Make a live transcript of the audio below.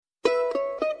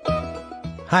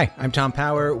Hi, I'm Tom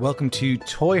Power. Welcome to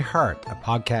Toy Heart, a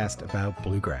podcast about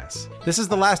bluegrass. This is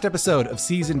the last episode of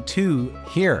Season 2.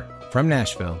 Here from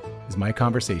Nashville is my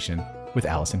conversation with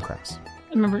Alison Krauss.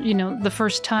 I remember, the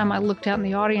first time I looked out in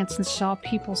the audience and saw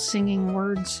people singing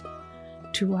words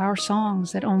to our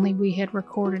songs that only we had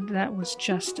recorded. That was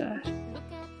just a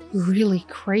really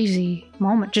crazy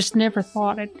moment. Just never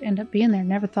thought it'd end up being there.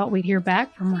 Never thought we'd hear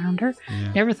back from Rounder.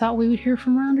 Yeah. Never thought we would hear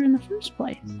from Rounder in the first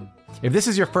place. If this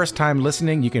is your first time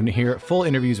listening, you can hear full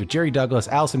interviews with Jerry Douglas,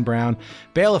 Alison Brown,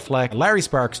 Bela Fleck, Larry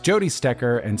Sparks, Jody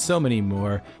Stecker, and so many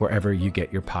more wherever you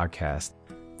get your podcast.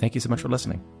 Thank you so much for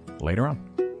listening. Later on.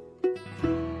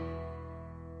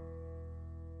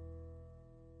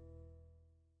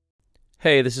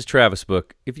 Hey, this is Travis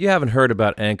Book. If you haven't heard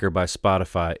about Anchor by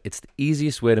Spotify, it's the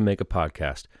easiest way to make a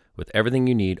podcast with everything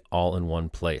you need all in one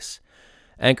place.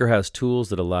 Anchor has tools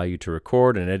that allow you to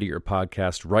record and edit your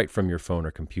podcast right from your phone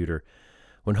or computer.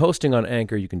 When hosting on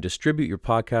Anchor, you can distribute your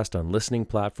podcast on listening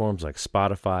platforms like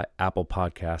Spotify, Apple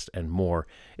Podcast, and more.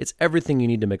 It's everything you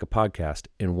need to make a podcast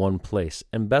in one place.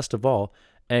 And best of all,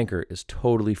 Anchor is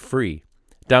totally free.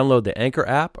 Download the Anchor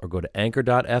app or go to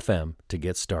anchor.fm to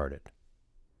get started.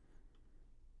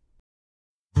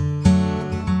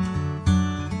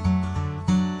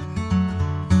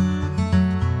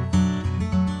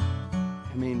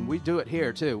 We do it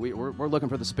here too. We're looking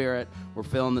for the spirit. We're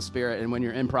feeling the spirit, and when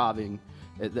you're improvising,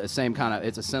 the same kind of,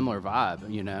 it's a similar vibe,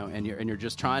 And you're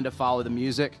just trying to follow the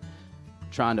music,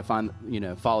 trying to find,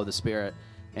 follow the spirit,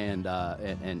 and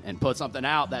put something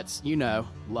out that's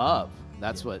love.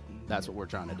 That's what we're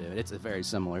trying to do. It's a very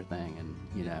similar thing, and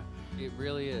it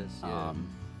really is. Yeah.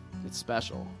 It's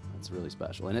special. It's really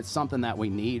special, and it's something that we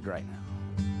need right now.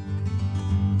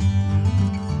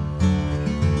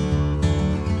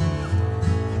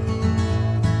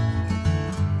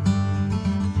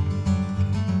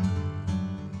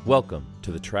 Welcome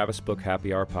to the Travis Book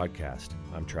Happy Hour podcast.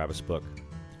 I'm Travis Book.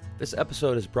 This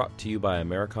episode is brought to you by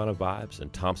Americana Vibes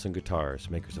and Thompson Guitars,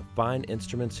 makers of fine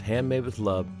instruments handmade with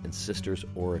love in Sisters,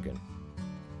 Oregon.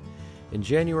 In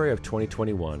January of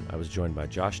 2021, I was joined by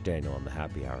Josh Daniel on the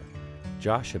Happy Hour.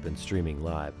 Josh had been streaming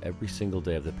live every single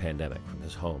day of the pandemic from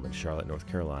his home in Charlotte, North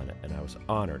Carolina, and I was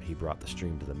honored he brought the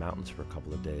stream to the mountains for a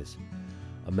couple of days.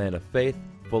 A man of faith,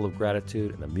 full of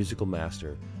gratitude, and a musical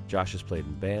master, Josh has played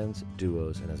in bands,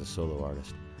 duos, and as a solo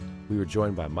artist. We were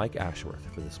joined by Mike Ashworth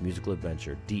for this musical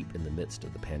adventure deep in the midst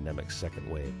of the pandemic's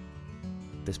second wave.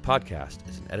 This podcast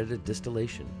is an edited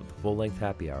distillation of the full-length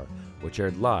Happy Hour, which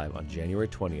aired live on January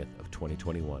 20th of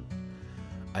 2021.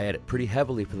 I edit pretty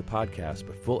heavily for the podcast,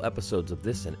 but full episodes of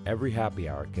this and every Happy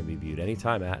Hour can be viewed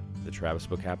anytime at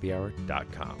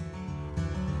thetravisbookhappyhour.com.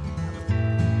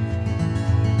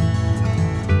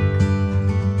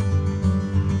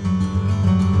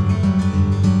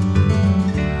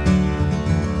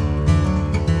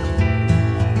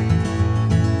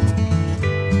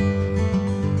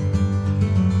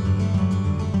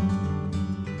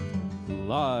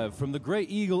 From the Great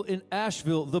Eagle in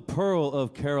Asheville, the Pearl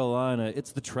of Carolina,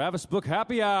 it's the Travis Book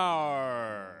Happy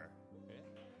Hour.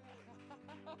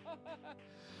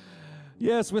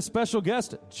 Yes, with special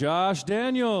guest Josh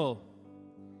Daniel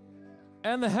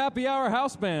and the Happy Hour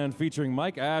House Band featuring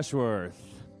Mike Ashworth.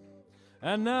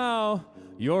 And now,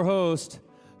 your host,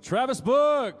 Travis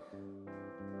Book.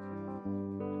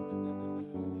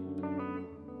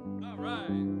 All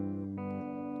right.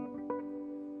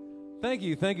 Thank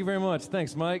you very much.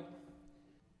 Thanks, Mike.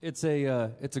 It's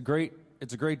a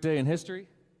great day in history.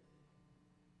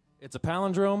 It's a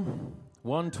palindrome,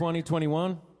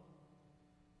 1/20/21,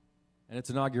 and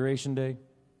it's Inauguration Day.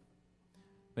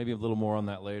 Maybe a little more on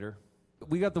that later.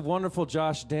 We got the wonderful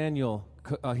Josh Daniel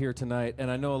here tonight, and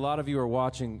I know a lot of you are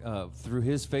watching through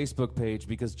his Facebook page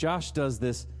because Josh does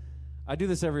this. I do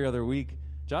this every other week.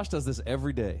 Josh does this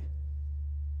every day,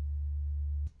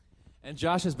 and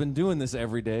Josh has been doing this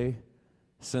every day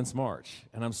since March,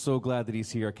 and I'm so glad that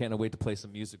he's here. I can't wait to play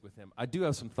some music with him. I do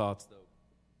have some thoughts, though.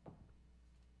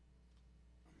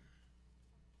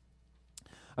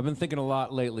 I've been thinking a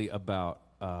lot lately about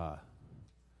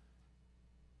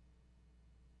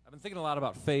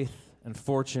faith and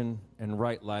fortune and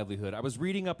right livelihood. I was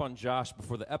reading up on Josh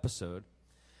before the episode,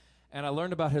 and I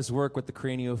learned about his work with the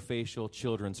Craniofacial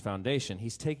Children's Foundation.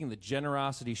 He's taking the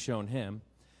generosity shown him,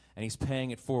 and he's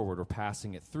paying it forward or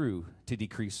passing it through to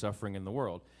decrease suffering in the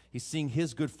world. He's seeing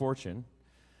his good fortune,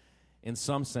 in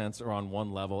some sense, or on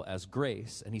one level, as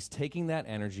grace, and he's taking that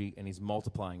energy and he's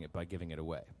multiplying it by giving it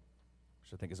away,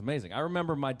 which I think is amazing. I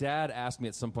remember my dad asked me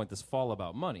at some point this fall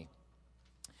about money.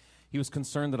 He was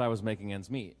concerned that I was making ends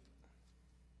meet,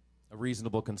 a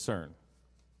reasonable concern.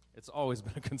 It's always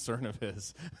been a concern of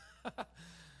his.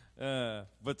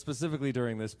 but specifically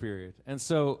during this period. And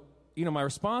so, my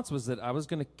response was that I was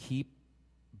going to keep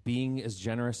being as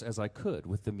generous as I could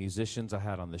with the musicians I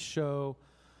had on the show,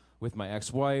 with my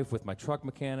ex-wife, with my truck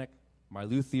mechanic, my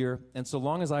luthier. And so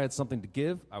long as I had something to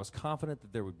give, I was confident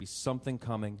that there would be something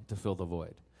coming to fill the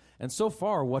void. And so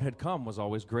far, what had come was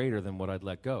always greater than what I'd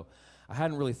let go. I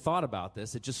hadn't really thought about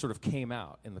this. It just sort of came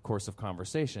out in the course of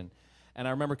conversation. And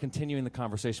I remember continuing the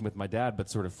conversation with my dad, but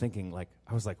sort of thinking,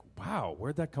 I was like, wow,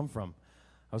 where'd that come from?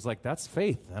 I was like, that's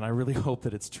faith, and I really hope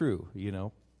that it's true,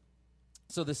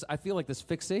 So I feel like this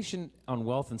fixation on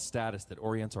wealth and status that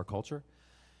orients our culture,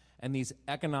 and these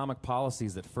economic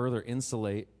policies that further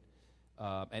insulate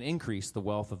and increase the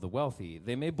wealth of the wealthy,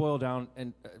 they may boil down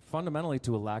fundamentally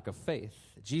to a lack of faith.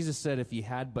 Jesus said, if ye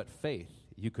had but faith,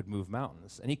 you could move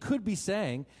mountains. And he could be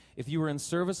saying, if you were in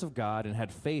service of God and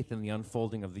had faith in the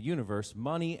unfolding of the universe,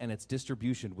 money and its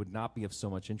distribution would not be of so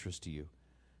much interest to you,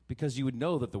 because you would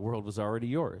know that the world was already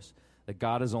yours, that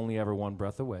God is only ever one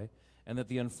breath away, and that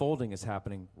the unfolding is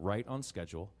happening right on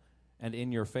schedule and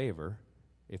in your favor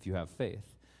if you have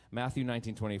faith. Matthew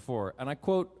 19:24, and I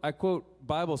quote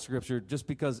Bible scripture just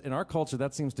because in our culture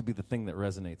that seems to be the thing that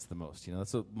resonates the most.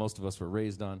 That's what most of us were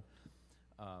raised on.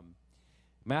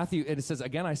 Matthew, it says,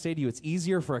 again, I say to you, it's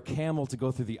easier for a camel to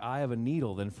go through the eye of a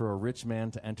needle than for a rich man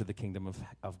to enter the kingdom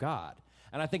of God.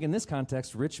 And I think in this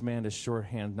context, rich man is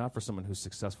shorthand not for someone who's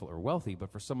successful or wealthy, but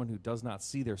for someone who does not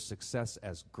see their success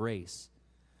as grace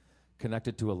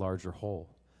connected to a larger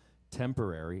whole,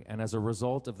 temporary, and as a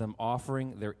result of them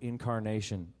offering their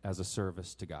incarnation as a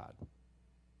service to God.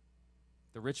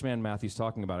 The rich man Matthew's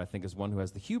talking about, I think, is one who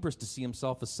has the hubris to see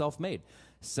himself as self-made,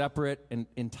 separate and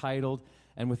entitled,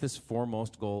 and with this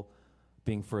foremost goal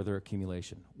being further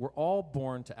accumulation. We're all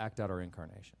born to act out our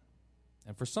incarnation.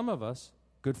 And for some of us,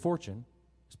 good fortune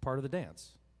is part of the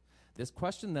dance. This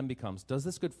question then becomes, does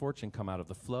this good fortune come out of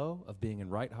the flow of being in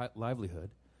right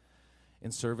livelihood,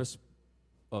 in service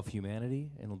of humanity,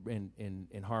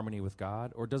 in harmony with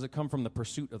God, or does it come from the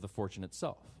pursuit of the fortune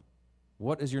itself?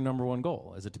 What is your number one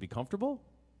goal? Is it to be comfortable,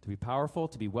 to be powerful,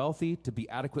 to be wealthy, to be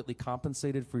adequately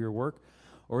compensated for your work?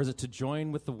 Or is it to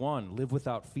join with the one, live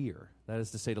without fear? That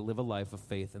is to say, to live a life of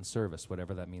faith and service,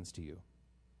 whatever that means to you.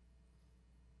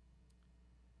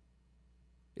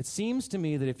 It seems to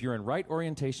me that if you're in right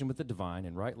orientation with the divine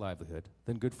and right livelihood,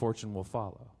 then good fortune will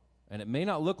follow. And it may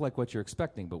not look like what you're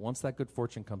expecting, but once that good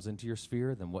fortune comes into your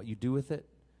sphere, then what you do with it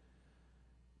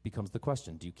becomes the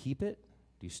question. Do you keep it?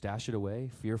 Do you stash it away,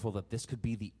 fearful that this could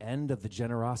be the end of the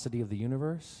generosity of the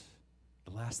universe,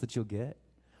 the last that you'll get?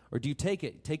 Or do you take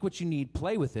it, take what you need,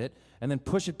 play with it, and then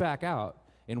push it back out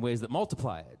in ways that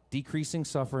multiply it, decreasing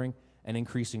suffering and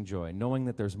increasing joy, knowing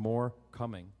that there's more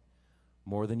coming,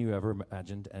 more than you ever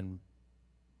imagined, and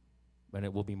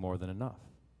it will be more than enough.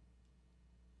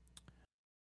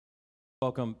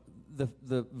 Welcome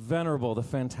the venerable, the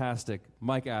fantastic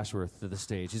Mike Ashworth to the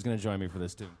stage. He's going to join me for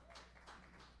this too.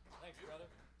 Thanks, brother.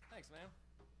 Thanks, man.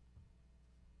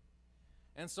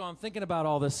 And so I'm thinking about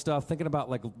all this stuff, thinking about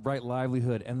right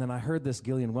livelihood, and then I heard this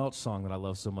Gillian Welch song that I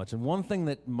love so much. And one thing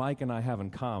that Mike and I have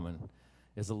in common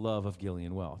is a love of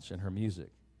Gillian Welch and her music.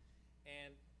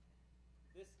 And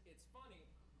it's funny.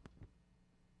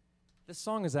 This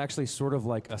song is actually sort of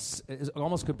like it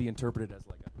almost could be interpreted as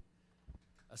like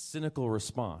a cynical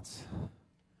response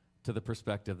to the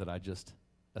perspective that I just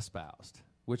espoused,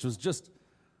 which was just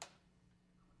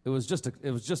It was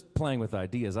just playing with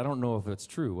ideas. I don't know if it's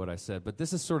true what I said, but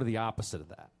this is sort of the opposite of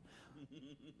that.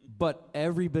 But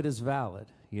every bit is valid,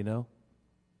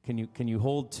 Can you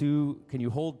hold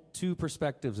two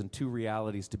perspectives and two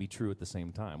realities to be true at the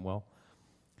same time? Well,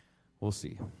 we'll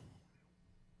see.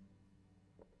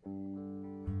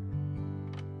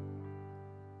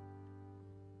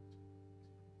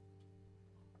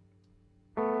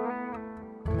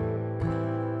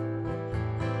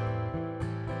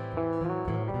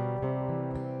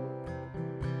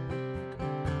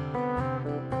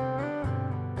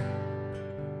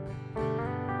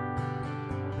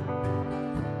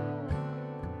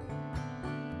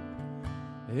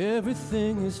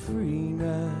 Everything is free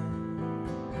now.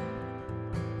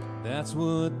 That's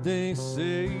what they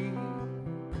say.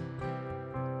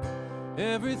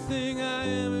 Everything I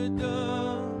ever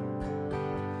done,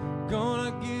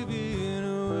 gonna give it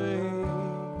away.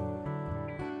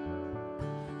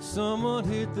 Someone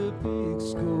hit the big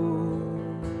score,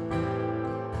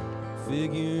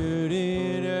 figured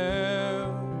it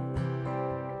out.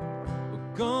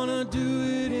 We're gonna do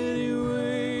it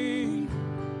anyway,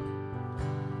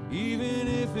 even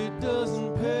if it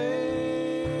doesn't pay.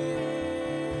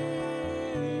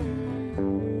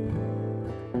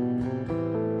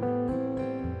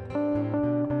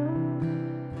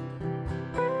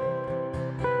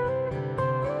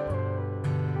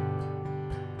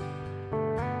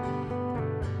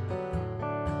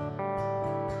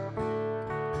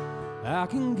 I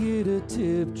can get a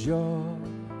tip jar,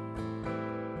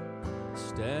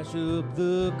 stash up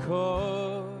the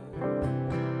car,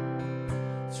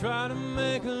 try to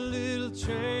make a little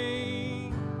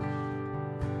change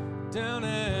down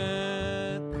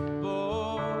at the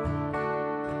bar.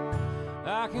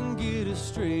 I can get a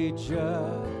straight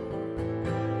job,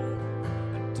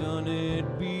 I've done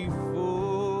it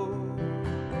before.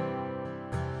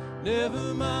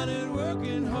 Never minded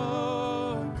working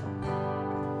hard,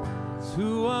 it's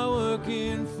who I'm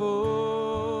working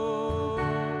for.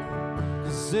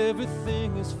 'Cause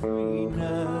everything is free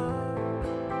now,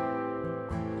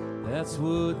 that's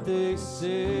what they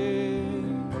say.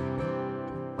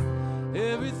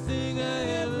 Everything I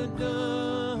ever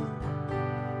done,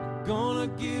 gonna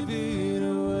give it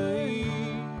away.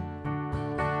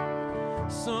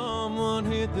 Someone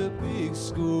hit the big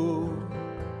score,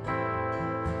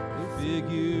 they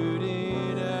figured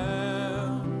it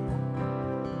out.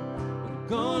 I'm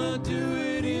gonna do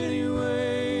it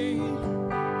anyway,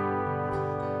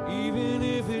 even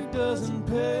if it doesn't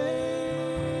pay.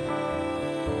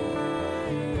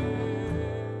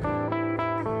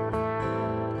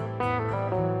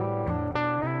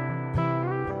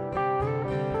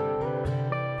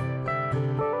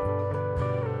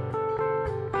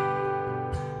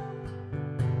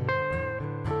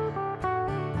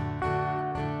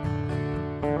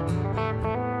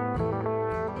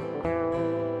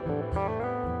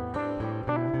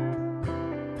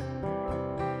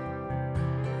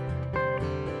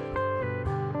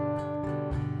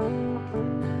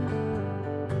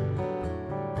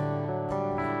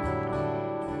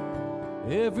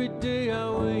 Every day I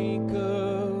wake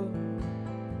up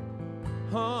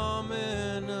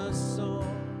humming a song.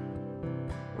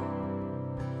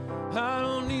 I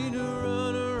don't need to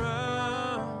run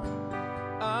around,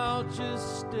 I'll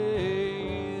just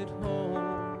stay at home.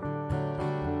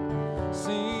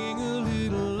 Sing a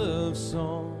little love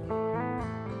song,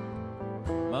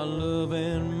 my love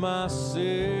and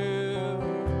myself.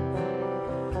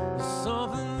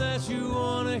 Something that you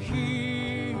wanna hear,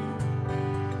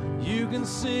 you can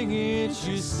sing it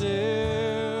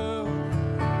yourself.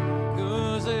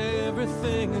 'Cause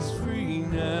everything is free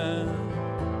now,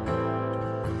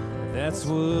 that's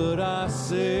what I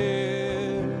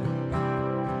said.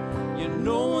 Yeah,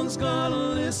 no one's gotta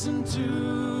listen to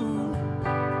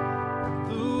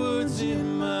the words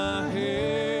in my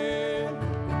head.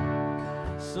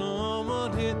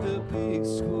 Someone hit the big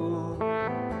score,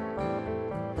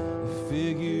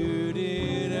 figured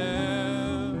it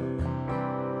out.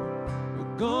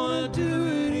 We're gonna do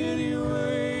it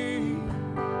anyway,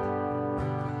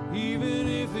 even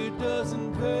if it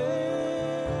doesn't pay.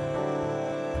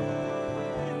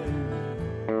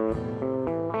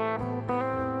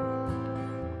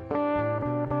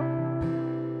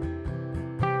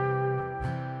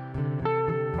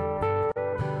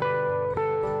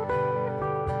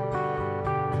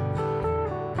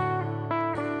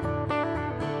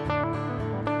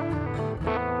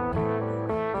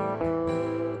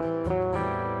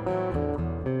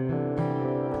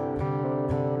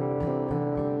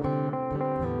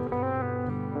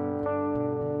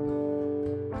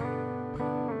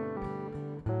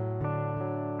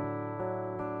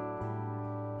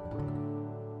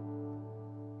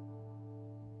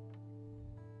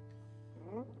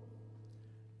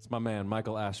 It's my man,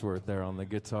 Michael Ashworth, there on the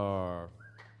guitar.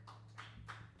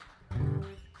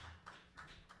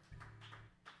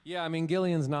 Yeah, I mean,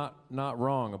 Gillian's not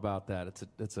wrong about that.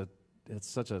 It's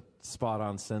such a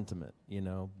spot-on sentiment, you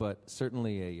know. But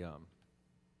certainly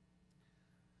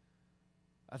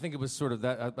I think it was sort of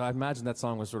that. I imagine that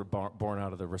song was sort of born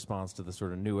out of the response to the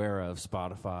sort of new era of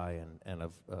Spotify and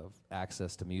of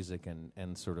access to music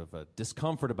and sort of a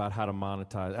discomfort about how to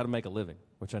monetize, how to make a living,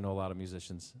 which I know a lot of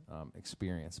musicians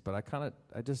experience. But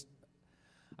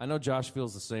I know Josh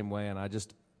feels the same way, and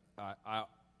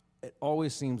it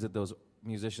always seems that those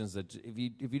musicians that if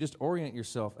you just orient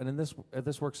yourself, and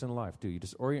this works in life too, you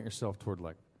just orient yourself toward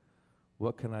like,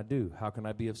 what can I do? How can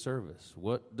I be of service?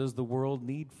 What does the world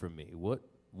need from me? What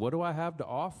do I have to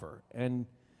offer? And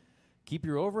keep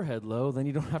your overhead low, then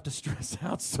you don't have to stress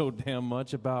out so damn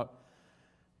much about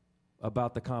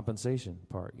the compensation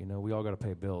part. You know, we all got to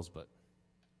pay bills, but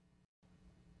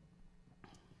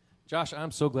Josh,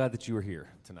 I'm so glad that you were here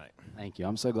tonight. Thank you.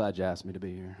 I'm so glad you asked me to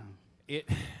be here.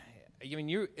 I mean,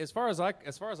 you as far as I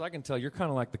can tell, you're kind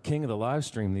of like the king of the live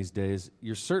stream these days.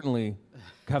 You certainly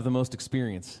have the most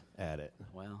experience at it.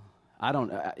 Well, I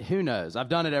don't. Who knows? I've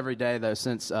done it every day though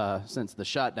since the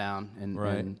shutdown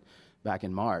in back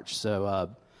in March. So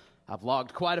I've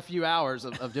logged quite a few hours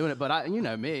of doing it. But you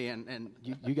know me, and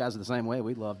you guys are the same way.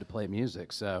 We love to play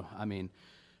music. So I mean,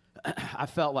 I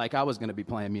felt like I was going to be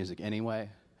playing music anyway,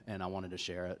 and I wanted to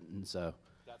share it. And so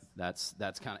that's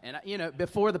kind of, and you know,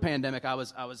 before the pandemic, I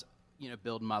was you know,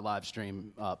 building my live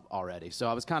stream up already. So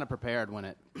I was kind of prepared when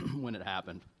it when it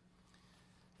happened.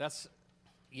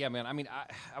 Yeah, man. I mean,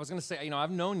 I was going to say, you know,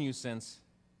 I've known you since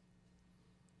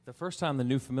the first time the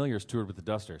New Familiars toured with the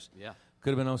Dusters. Yeah.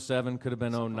 Could have been 07, could have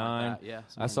been Something 09. like that, yeah,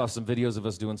 I saw some videos of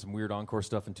us doing some weird encore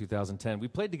stuff in 2010. We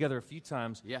played together a few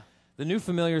times. Yeah. The New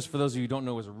Familiars, for those of you who don't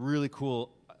know, was a really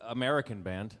cool American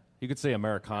band. You could say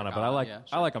Americana, but I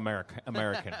like American.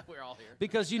 We're all here.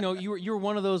 Because, you know, you were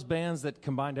one of those bands that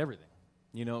combined everything.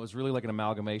 You know, it was really like an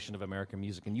amalgamation of American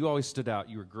music. And you always stood out.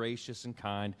 You were gracious and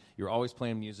kind. You were always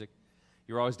playing music.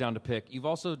 You were always down to pick. You've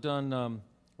also done, over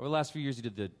the last few years, you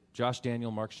did the Josh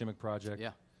Daniel, Mark Shimmick project.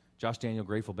 Yeah. Josh Daniel,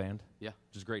 Grateful Band. Yeah.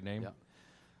 Which is a great name.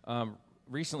 Yeah.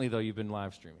 Recently, though, you've been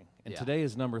live streaming. And Yeah. today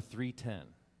is number 310.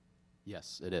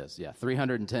 Yes, it is. Yeah,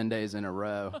 310 days in a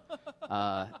row.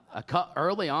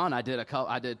 Early on, I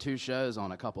did 2 shows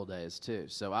on a couple days too.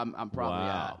 So I'm probably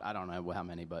Wow. at, I don't know how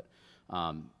many, but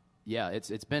yeah,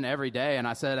 it's been every day. And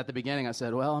I said at the beginning, I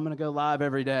said, well, I'm going to go live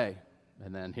every day,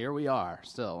 and then here we are,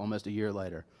 still almost a year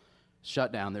later.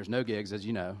 Shut down. There's no gigs, as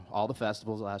you know. All the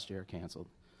festivals last year canceled.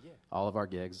 Yeah. All of our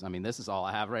gigs. I mean, this is all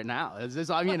I have right now.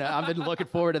 You know, I've been looking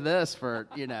forward to this for,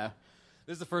 you know.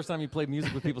 This is the first time you played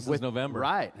music with people since November.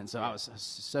 Right, and so I was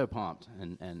so pumped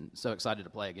and so excited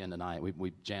to play again tonight.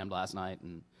 We jammed last night,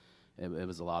 and it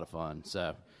was a lot of fun.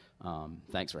 So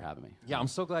thanks for having me. Yeah, I'm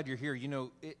so glad you're here. You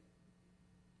know,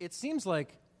 it seems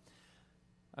like,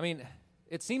 I mean,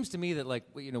 it seems to me that, like,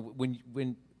 you know,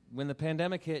 when the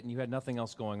pandemic hit and you had nothing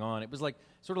else going on, it was like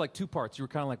sort of like 2 parts. You were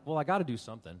kind of like, well, I got to do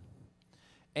something,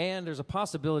 and there's a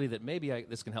possibility that maybe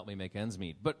this can help me make ends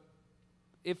meet. But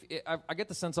I get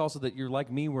the sense also that you're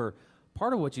like me, where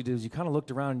part of what you did is you kind of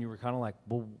looked around and you were kind of like,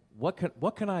 well,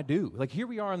 what can I do? Like, here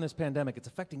we are in this pandemic. It's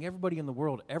affecting everybody in the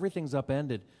world. Everything's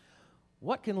upended.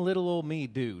 What can little old me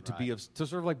do to to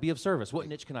sort of like be of service? What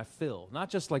niche can I fill? Not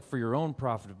just like for your own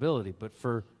profitability, but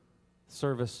for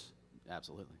service.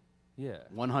 Absolutely. Yeah.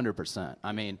 100%.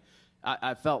 I mean,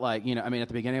 I felt like, you know, I mean, at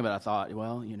the beginning of it, I thought,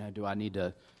 well, you know, do I need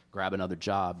to grab another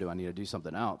job? Do I need to do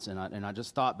something else? And I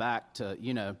just thought back to,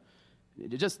 you know,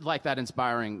 just like that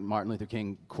inspiring Martin Luther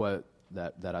King quote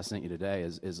that I sent you today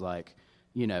is like,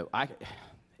 you know,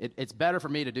 it's better for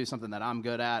me to do something that I'm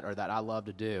good at or that I love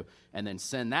to do and then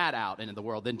send that out into the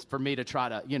world than for me to try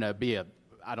to, you know, be a,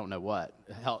 I don't know what,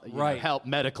 help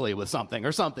medically with something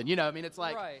or something. You know, I mean, it's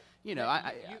like, you know,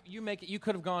 you make it. You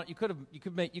could have gone. You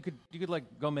could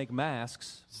like go make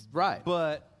masks. Right.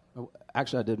 But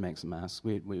actually, I did make some masks.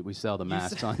 We sell the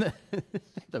masks on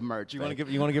the merch. You want to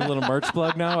give a little merch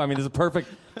plug now? I mean, this is a perfect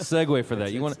segue for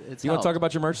that. You want to talk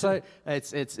about your merch site?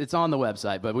 It's on the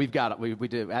website, but we've got we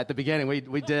did at the beginning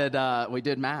we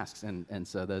did masks and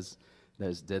so those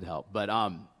did help. But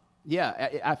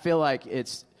yeah, I feel like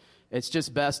it's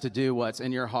just best to do what's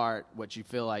in your heart, what you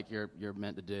feel like you're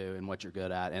meant to do, and what you're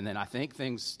good at. And then I think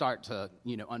things start to,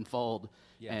 you know, unfold,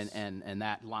 yes. and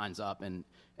that lines up, and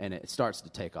it starts to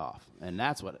take off. And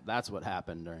that's what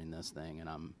happened during this thing,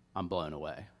 and I'm blown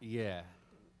away. Yeah.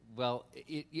 Well,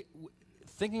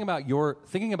 thinking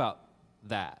about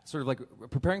that, sort of like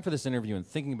preparing for this interview and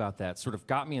thinking about that, sort of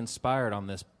got me inspired on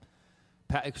this.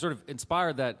 Sort of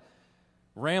inspired that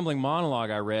rambling monologue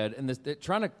I read, and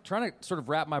trying to sort of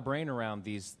wrap my brain around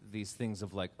these things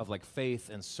of like faith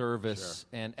and service,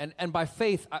 Sure. and by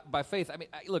faith I mean,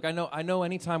 look, I know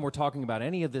anytime we're talking about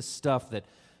any of this stuff that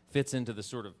fits into the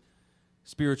sort of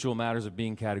spiritual matters of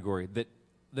being category, that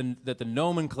the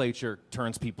nomenclature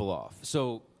turns people off.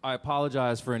 So I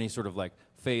apologize for any sort of like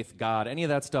faith, God, any of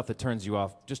that stuff that turns you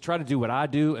off. Just try to do what I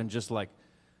do and just like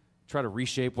try to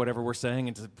reshape whatever we're saying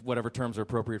into whatever terms are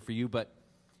appropriate for you. But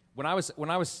when I was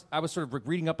sort of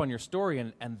reading up on your story,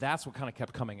 and that's what kind of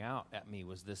kept coming out at me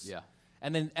was this. Yeah.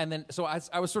 And then so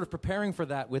I was sort of preparing for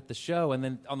that with the show, and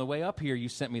then on the way up here, you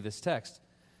sent me this text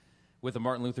with a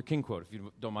Martin Luther King quote, if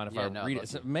you don't mind if I read it.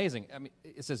 It's amazing. I mean,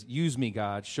 it says, "Use me,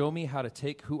 God. Show me how to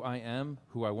take who I am,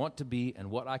 who I want to be, and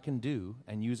what I can do,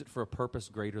 and use it for a purpose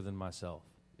greater than myself."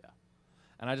 Yeah.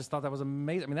 And I just thought that was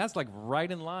amazing. I mean, that's like right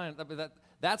in line. I mean,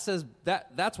 that says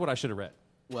that's what I should have read.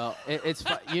 Well, it's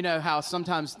you know how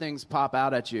sometimes things pop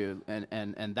out at you,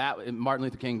 and that Martin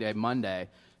Luther King Day Monday,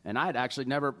 and I had actually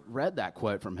never read that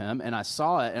quote from him, and I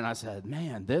saw it, and I said,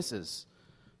 "Man, this is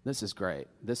great.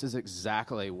 This is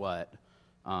exactly what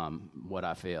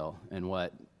I feel, and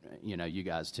what you know you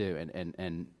guys too,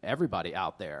 and everybody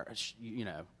out there, you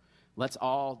know, let's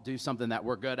all do something that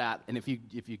we're good at, and if you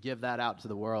give that out to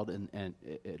the world, and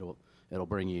it'll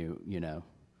bring you, you know,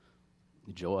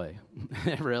 joy.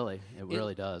 It really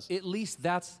does. At least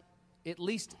that's at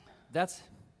least that's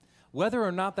whether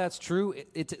or not that's true.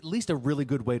 It's at least a really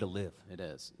good way to live. It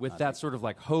is. With that sort of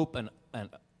like hope and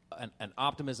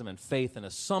optimism and faith and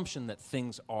assumption that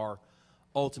things are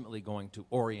ultimately going to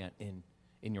orient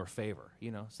in your favor,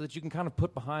 you know, so that you can kind of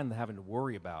put behind the having to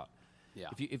worry about. Yeah.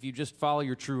 If you just follow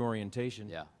your true orientation.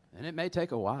 Yeah. And it may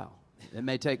take a while. It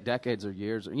may take decades or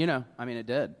years. You know, I mean, it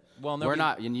did. Well, we're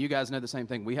not, and you guys know the same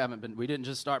thing. We didn't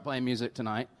just start playing music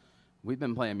tonight. We've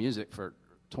been playing music for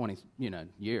 20,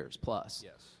 years plus.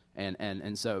 Yes.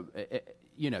 And so,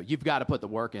 you've got to put the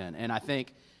work in. And I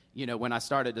think, when I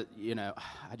started to,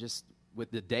 I just, with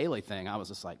the daily thing, I was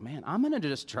just like, man, I'm going to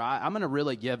just try. I'm going to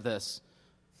really give this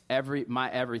my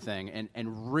everything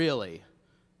and really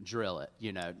drill it,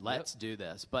 let's do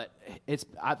this. But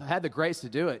I've had the grace to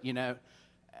do it,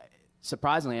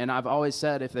 surprisingly. And I've always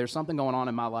said, if there's something going on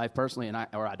in my life personally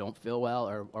or I don't feel well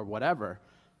or whatever,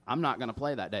 I'm not going to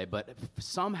play that day. But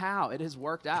somehow it has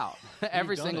worked out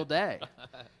every single day,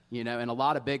 and a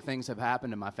lot of big things have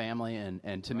happened in my family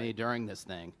and to me during this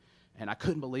thing. And I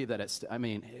couldn't believe that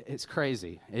it's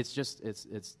crazy. It's just,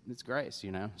 it's grace,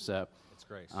 so It's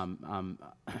grace. I'm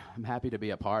happy to be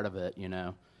a part of it,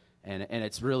 and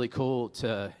it's really cool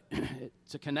to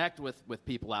connect with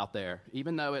people out there,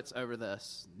 even though it's over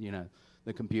this,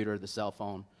 the computer, the cell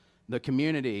phone. The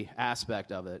community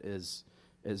aspect of it is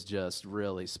just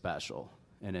really special,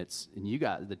 and you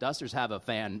guys, the Dusters have a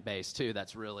fan base too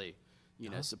that's really,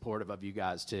 supportive of you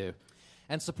guys too,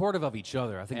 and supportive of each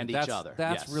other. I think and that's, each other.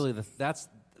 That's yes. really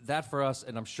that for us,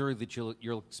 and I'm sure that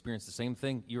you'll experience the same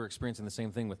thing. You're experiencing the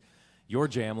same thing with your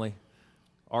Jamly.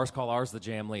 Call ours the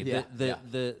Jamly. Yeah.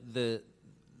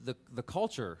 The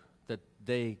culture that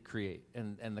they create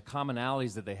and the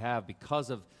commonalities that they have because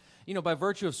of, by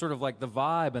virtue of sort of like the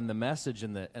vibe and the message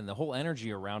and the whole energy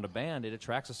around a band, it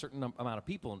attracts a certain amount of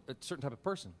people, a certain type of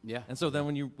person. Yeah. And so then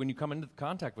when you come into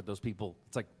contact with those people,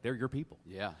 it's like they're your people.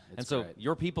 Yeah. And so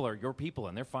your people are your people,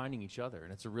 and they're finding each other,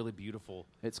 and it's a really beautiful.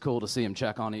 It's cool to see them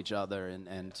check on each other,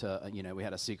 and to, we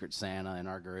had a Secret Santa in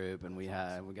our group, and we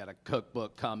got a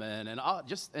cookbook coming,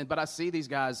 but I see these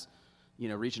guys,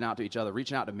 reaching out to each other,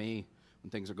 reaching out to me when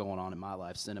things are going on in my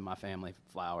life, sending my family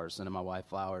flowers, sending my wife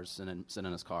flowers,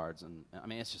 sending us cards, and I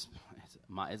mean, it's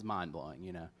mind blowing,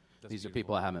 These beautiful. are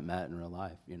people I haven't met in real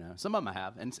life, Some of them I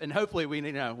have, and hopefully we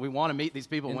want to meet these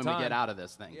people when we get out of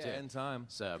this thing too. In time.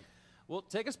 So, well,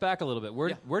 take us back a little bit.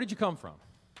 Where did you come from?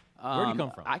 Where did you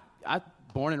come from? I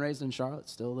born and raised in Charlotte.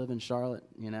 Still live in Charlotte.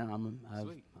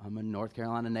 I'm a North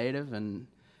Carolina native and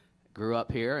grew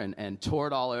up here and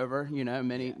toured all over.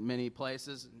 Many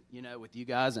places. With you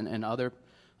guys and other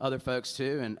folks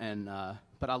too.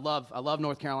 But I love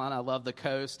North Carolina. I love the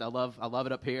coast. I love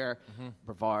it up here. Mm-hmm.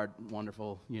 Brevard,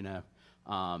 wonderful.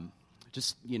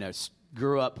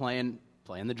 Grew up playing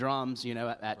the drums.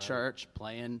 At church,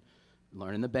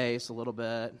 learning the bass a little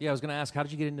bit. Yeah, I was going to ask, how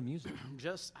did you get into music?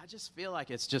 I just feel like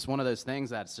it's just one of those things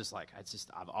that's just like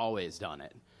I've always done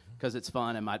it because it's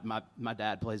fun, and my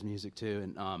dad plays music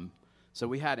too, and so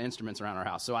we had instruments around our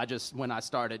house. So when I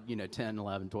started, 10,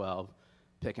 11, 12,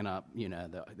 picking up,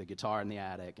 the guitar in the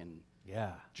attic and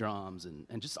drums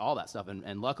and just all that stuff,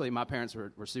 and luckily my parents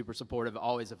were super supportive,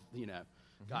 always have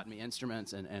gotten me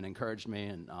instruments and encouraged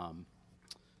me,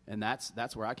 and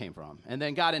that's where I came from. And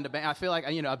then got into band. I feel like,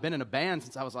 I've been in a band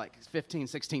since I was like 15,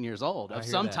 16 years old of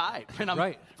some type. And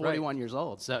I'm 41 years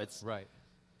old. So it's,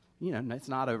 it's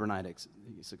not overnight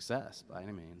success by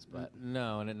any means. But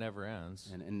no, and it never ends.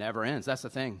 And it never ends. That's the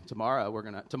thing. Tomorrow I'm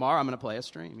going to play a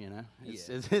stream,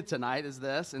 Tonight is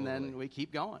this, and then we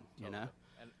keep going,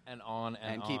 And on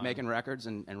and keep on. making records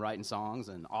and writing songs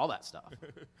and all that stuff.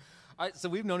 So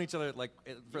we've known each other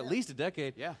for at least a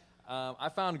decade. Yeah. I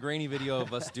found a grainy video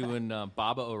of us doing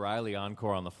Baba O'Reilly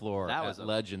encore on the floor at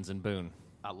Legends in Boone.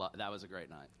 That was a great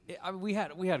night. We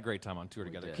had a great time on tour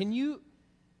together. did.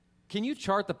 Can you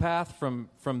chart the path from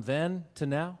then to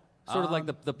now? Sort of like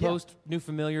the post New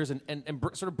Familiars and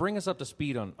sort of bring us up to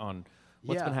speed on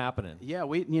what's been happening. Yeah,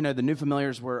 the New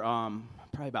Familiars were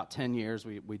probably about 10 years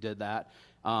we did that.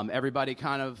 Everybody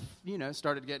kind of,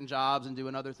 started getting jobs and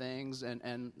doing other things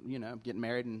and getting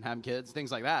married and having kids,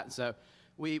 things like that. So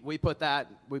we put that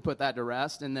to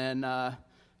rest, and then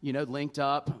linked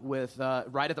up with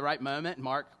right at the right moment,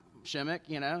 Mark Shimmick.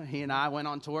 He and I went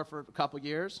on tour for a couple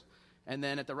years, and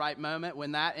then at the right moment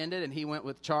when that ended, and he went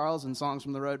with Charles and Songs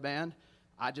from the Road Band,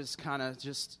 I just kind of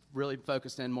really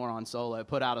focused in more on solo,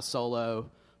 put out a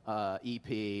solo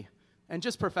EP, and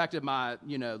just perfected my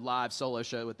live solo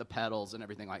show with the pedals and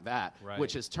everything like that,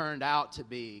 which has turned out to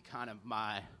be kind of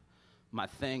my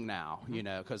thing now,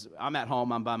 because I'm at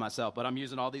home, I'm by myself, but I'm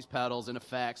using all these pedals and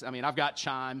effects. I mean, I've got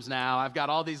chimes now. I've got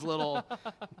all these little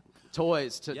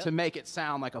toys to make it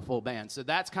sound like a full band. So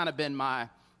that's kind of been my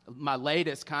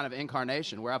latest kind of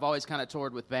incarnation, where I've always kind of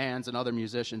toured with bands and other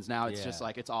musicians. Now it's just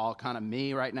like it's all kind of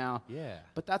me right now. Yeah.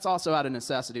 But that's also out of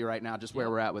necessity right now, just where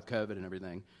we're at with COVID and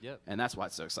everything. Yep. And that's why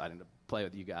it's so exciting to play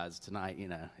with you guys tonight. You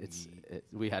know,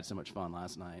 we had so much fun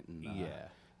last night. And,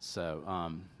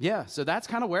 So, so that's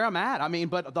kind of where I'm at. I mean,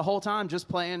 but the whole time just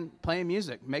playing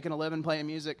music, making a living playing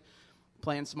music,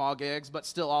 playing small gigs, but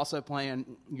still also playing,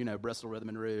 you know, Bristol Rhythm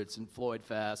and Roots and Floyd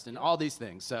Fest and all these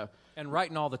things. So, and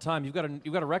writing all the time. You've got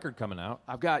a record coming out.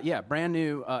 I've got brand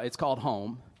new. It's called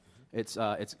Home. It's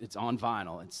on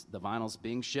vinyl. The vinyl's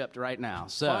being shipped right now.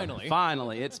 So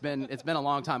finally, it's been a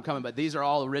long time coming. But these are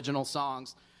all original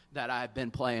songs that I've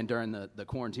been playing during the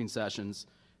quarantine sessions,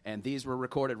 and these were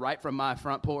recorded right from my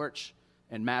front porch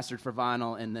and mastered for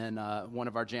vinyl. And then one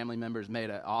of our Jamley members made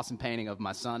an awesome painting of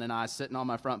my son and I sitting on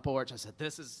my front porch. I said,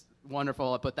 "This is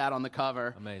wonderful." I put that on the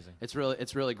cover. Amazing. It's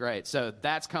really great. So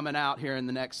that's coming out here in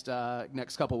the next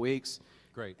couple weeks.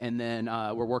 Great. And then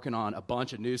we're working on a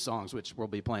bunch of new songs, which we'll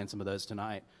be playing some of those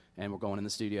tonight. And we're going in the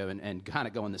studio and kind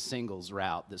of going the singles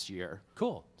route this year.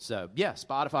 Cool. So yeah,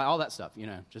 Spotify, all that stuff. You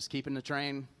know, just keeping the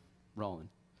train rolling.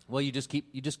 Well, you just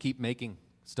keep making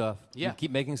stuff. Yeah. You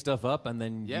keep making stuff up, and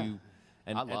then you.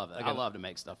 And, I love it. Like, I love to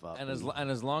make stuff up. And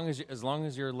as long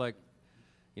as you're like,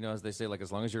 you know, as they say, like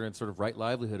as long as you're in sort of right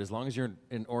livelihood, as long as you're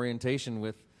in orientation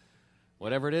with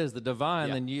whatever it is, the divine,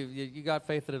 then you got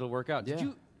faith that it'll work out. Did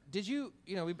you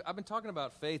I've been talking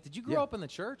about faith. Did you grow up in the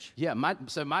church? Yeah,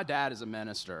 my dad is a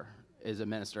minister,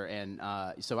 and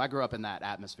so I grew up in that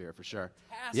atmosphere for sure.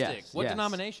 Fantastic. What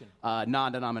denomination?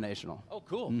 Non-denominational. Oh,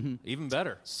 cool. Mm-hmm. Even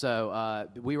better. So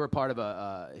we were part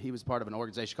of he was part of an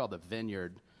organization called the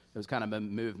Vineyard. It was kind of a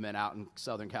movement out in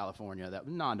Southern California that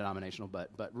was non-denominational, but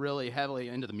really heavily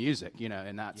into the music, you know,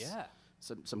 and that's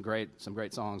some great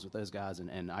songs with those guys.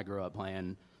 And I grew up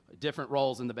playing different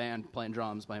roles in the band, playing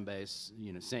drums, playing bass,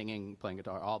 you know, singing, playing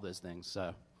guitar, all those things.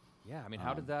 So yeah, I mean,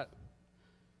 how did that?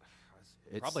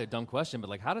 It's probably a dumb question, but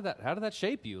like, how did that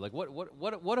shape you? Like,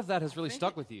 what if that has really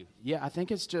stuck with you? Yeah, I think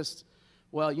it's just,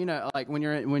 well, you know, like when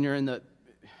you're in the,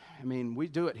 I mean, we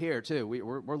do it here too.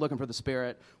 We're looking for the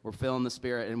Spirit. We're feeling the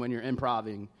Spirit, and when you're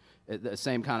improving, it's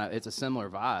a similar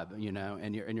vibe, you know.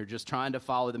 And you're just trying to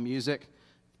follow the music,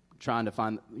 trying to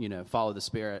follow the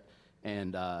Spirit,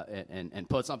 and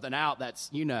put something out that's,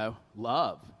 you know,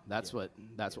 love. That's what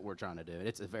we're trying to do.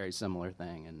 It's a very similar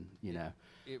thing, and you know,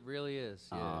 it really is.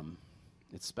 Yeah.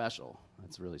 It's special.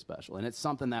 It's really special, and it's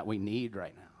something that we need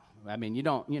right now. I mean,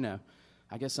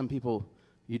 I guess some people.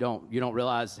 You don't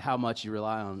realize how much you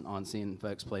rely on seeing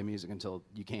folks play music until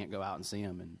you can't go out and see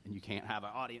them, and you can't have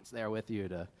an audience there with you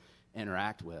to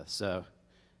interact with. So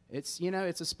it's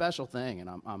a special thing, and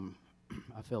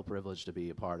I feel privileged to be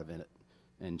a part of it,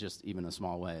 in just even a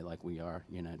small way like we are,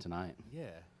 you know, tonight.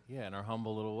 Yeah, in our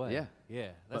humble little way. Yeah.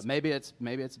 But maybe it's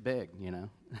big, you know.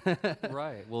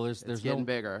 Right. Well, there's getting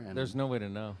bigger. And there's no way to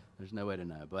know. There's no way to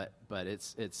know, but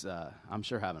it's I'm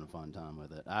sure having a fun time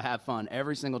with it. I have fun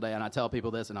every single day, and I tell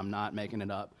people this, and I'm not making it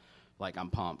up. Like,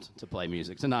 I'm pumped to play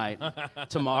music tonight.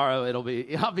 Tomorrow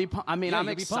I'm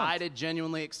excited,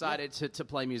 genuinely excited to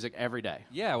play music every day.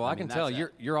 Yeah, well, I can tell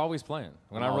you're always playing.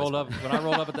 When I rolled up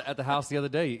at the house the other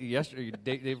day,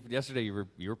 yesterday you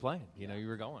were playing. You know, you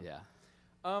were going. Yeah.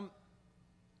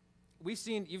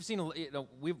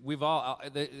 We've all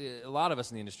a lot of us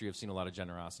in the industry have seen a lot of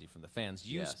generosity from the fans.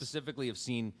 You specifically you've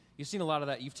seen a lot of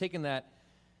that. You've taken that,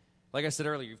 like I said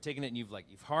earlier, you've taken it and you've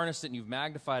harnessed it and you've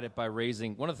magnified it by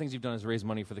raising. One of the things you've done is raise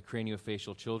money for the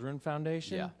Craniofacial Children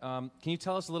Foundation. Yeah. Can you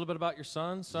tell us a little bit about your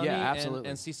son, Sonny, absolutely.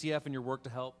 and CCF and your work to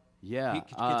help kids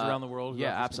around the world?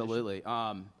 Yeah, absolutely.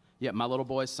 My little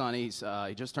boy Sonny,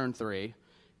 he just turned 3.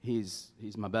 He's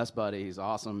my best buddy. He's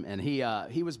awesome, and he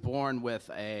was born with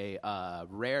a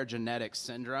rare genetic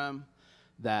syndrome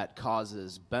that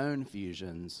causes bone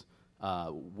fusions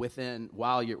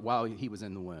while he was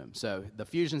in the womb. So the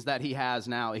fusions that he has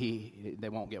now, they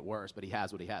won't get worse, but he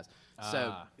has what he has.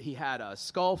 So he had a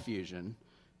skull fusion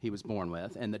he was born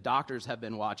with, and the doctors have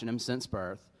been watching him since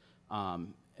birth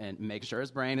and making sure his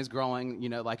brain is growing, you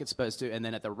know, like it's supposed to. And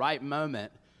then at the right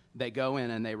moment, they go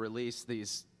in and they release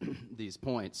these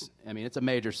points. I mean, it's a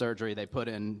major surgery. They put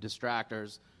in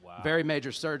distractors. Wow. Very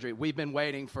major surgery. We've been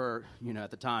waiting for, you know,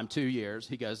 at the time, 2 years.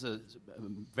 He goes to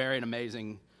a an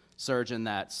amazing surgeon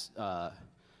that's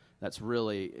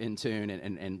really in tune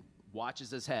and watches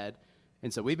his head.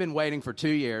 And so we've been waiting for 2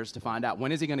 years to find out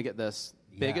when is he going to get this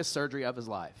biggest surgery of his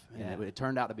life. And it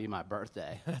turned out to be my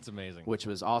birthday. That's amazing. Which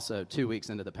was also 2 weeks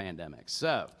into the pandemic.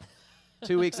 So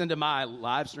 2 weeks into my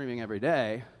live streaming every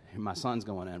day, my son's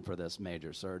going in for this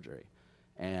major surgery.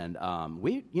 And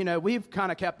we've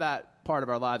kind of kept that part of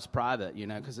our lives private,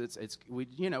 because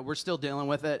we're still dealing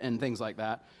with it and things like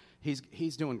that.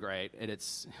 He's doing great, and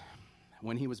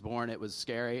when he was born, it was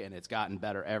scary, and it's gotten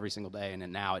better every single day. And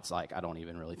then now it's like I don't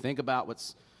even really think about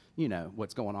what's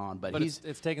going on. But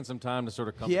it's taken some time to sort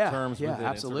of come to terms with it. Yeah,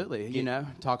 absolutely. Sort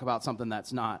of talk about something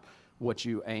that's not what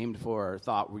you aimed for or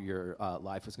thought your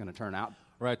life was going to turn out.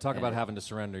 Right. Talk about having to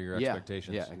surrender your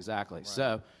expectations. Yeah, exactly. Right.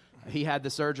 So he had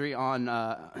the surgery on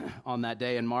that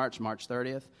day in March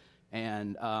 30th,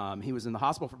 and he was in the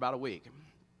hospital for about a week.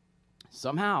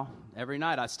 Somehow, every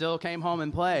night, I still came home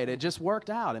and played. It just worked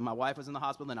out. And my wife was in the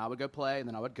hospital, then I would go play, and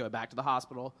then I would go back to the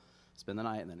hospital, spend the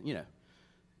night, and then,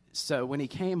 So when he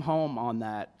came home on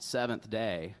that 7th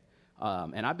day,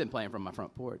 and I've been playing from my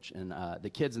front porch, and the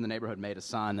kids in the neighborhood made a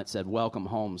sign that said, "Welcome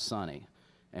home, Sonny."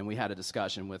 And we had a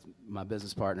discussion with my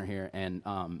business partner here and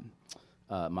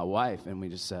my wife, and we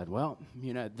just said, well,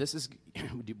 this is,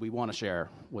 we want to share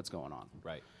what's going on.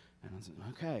 Right. And I said,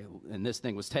 okay. And this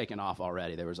thing was taken off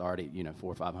already. There was already, 400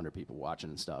 or 500 people watching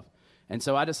and stuff. And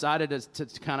so I decided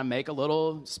to kind of make a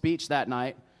little speech that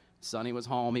night. Sonny was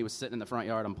home. He was sitting in the front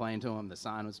yard. I'm playing to him. The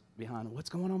sign was behind him. What's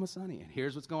going on with Sonny? And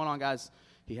here's what's going on, guys.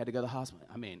 He had to go to the hospital.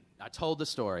 I mean, I told the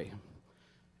story.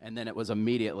 And then it was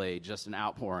immediately just an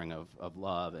outpouring of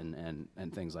love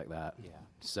and things like that. Yeah.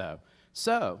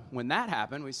 So when that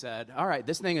happened, we said, all right,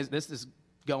 this is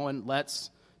going.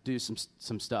 Let's do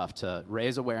some stuff to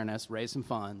raise awareness, raise some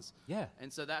funds. Yeah.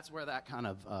 And so that's where that kind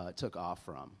of took off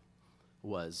from,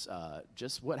 was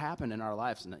just what happened in our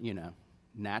lives,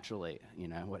 naturally,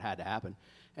 what had to happen.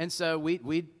 And so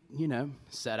we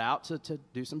set out to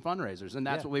do some fundraisers, and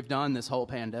that's what we've done this whole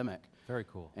pandemic. Very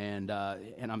cool. And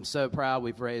I'm so proud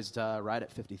we've raised right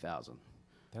at $50,000.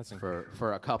 That's incredible.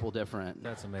 For a couple different.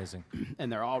 That's amazing.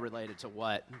 And they're all related to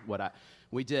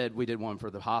we did one for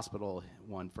the hospital,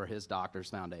 one for his doctor's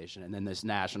foundation, and then this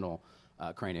national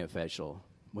craniofacial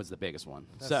was the biggest one.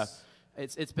 So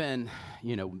it's been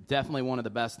definitely one of the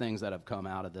best things that have come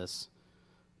out of this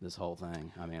whole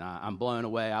thing. I mean, I'm blown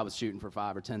away. I was shooting for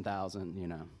 5,000 or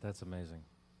 10,000. That's amazing.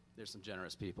 There's some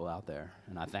generous people out there,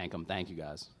 and I thank them. Thank you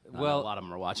guys. Well, a lot of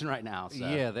them are watching right now. So.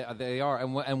 Yeah, they are,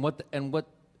 and what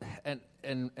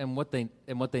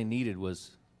they needed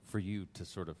was for you to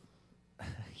sort of,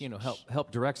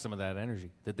 help direct some of that energy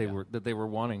that they were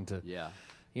wanting to. Yeah.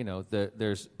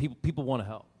 There's people want to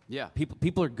help. Yeah.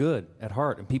 People are good at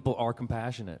heart, and people are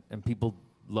compassionate, and people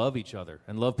love each other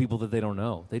and love people that they don't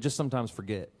know. They just sometimes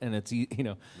forget, and it's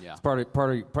it's part of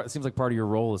it seems like part of your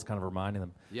role is kind of reminding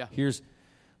them. Yeah.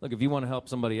 Look, if you want to help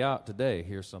somebody out today,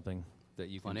 here's something that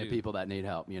you can do. Plenty of people that need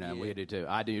help. We do too.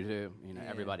 I do too.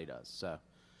 Everybody does.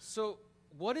 So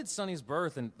what did Sonny's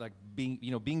birth and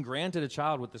being granted a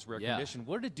child with this rare condition,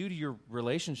 what did it do to your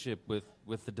relationship with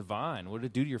the divine? What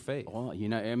did it do to your faith? Well,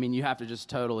 you have to just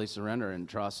totally surrender and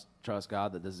trust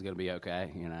God that this is going to be okay.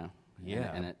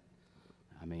 Yeah.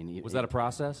 Was that a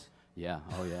process? Yeah.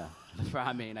 Oh yeah.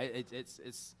 I mean,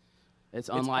 it's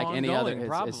unlike any other.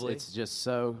 Probably. It's just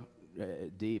so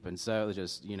deep and so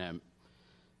just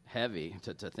heavy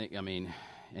to think. I mean,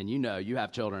 and you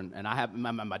have children, and I have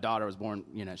my daughter was born.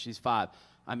 She's 5.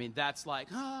 I mean, that's like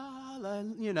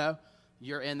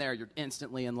you're in there, you're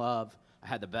instantly in love. I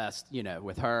had the best,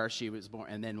 with her. She was born,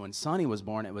 and then when Sonny was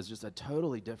born, it was just a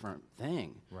totally different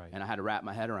thing. Right. And I had to wrap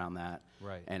my head around that.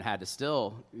 Right. And had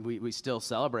to we still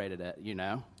celebrated it,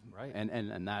 Right.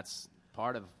 And that's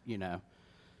part of,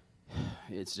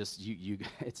 it's just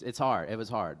it's hard. It was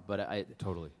hard, but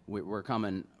totally. We're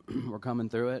coming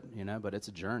through it, but it's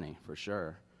a journey for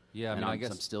sure. Yeah, and I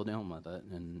guess I'm still dealing with it.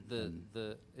 And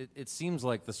it seems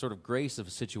like the sort of grace of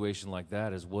a situation like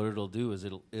that is what it'll do is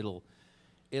it'll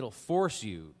really force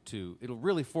you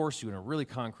in a really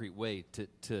concrete way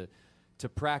to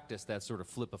practice that sort of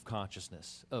flip of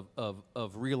consciousness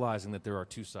of realizing that there are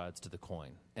two sides to the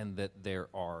coin, and that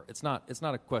it's not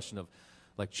a question of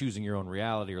like choosing your own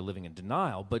reality or living in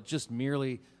denial, but just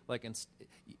merely like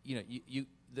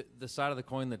the side of the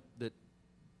coin that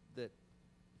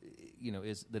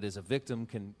is a victim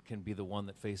can be the one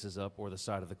that faces up, or the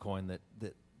side of the coin that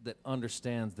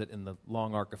understands that in the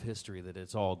long arc of history that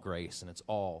it's all grace and it's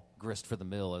all grist for the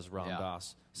mill, as Ram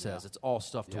Dass says. It's all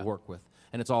stuff to work with,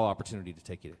 and it's all opportunity to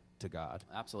take you to God.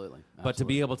 Absolutely. But to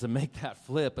be able to make that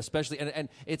flip, especially, and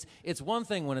it's one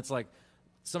thing when it's like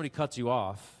somebody cuts you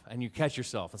off and you catch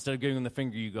yourself. Instead of giving them the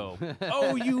finger, you go,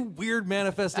 oh, you weird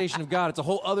manifestation of God. It's a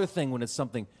whole other thing when it's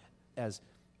something as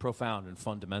profound and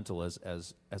fundamental as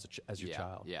your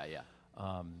child. Yeah.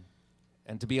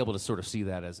 And to be able to sort of see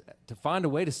that to find a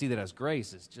way to see that as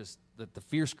grace is just the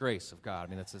fierce grace of God.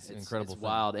 I mean, it's an incredible thing.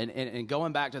 Wild. And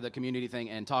going back to the community thing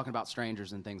and talking about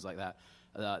strangers and things like that,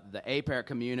 the A-Pair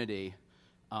community,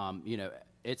 you know,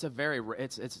 it's a very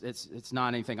it's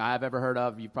not anything I've ever heard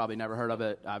of. You've probably never heard of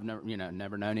it. I've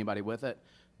never known anybody with it.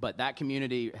 But that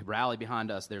community rallied behind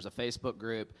us. There's a Facebook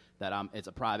group it's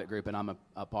a private group, and I'm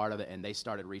a part of it. And they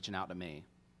started reaching out to me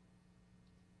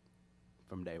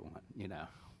from day one. You know,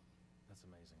 That's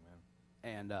amazing, man.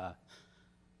 and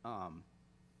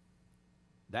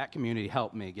that community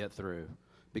helped me get through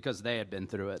because they had been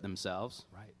through it themselves.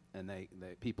 Right. And they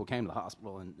people came to the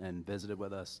hospital and visited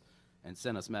with us and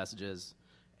sent us messages.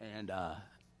 And,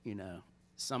 you know,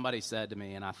 somebody said to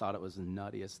me, and I thought it was the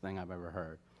nuttiest thing I've ever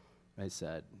heard. They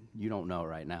said, "You don't know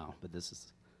right now, but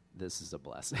this is a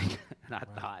blessing." And I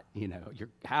thought, you know,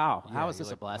 how is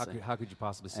this a blessing? How could you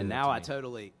possibly say and that now to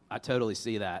me? I totally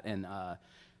see that.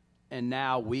 And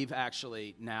now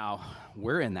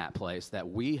we're in that place that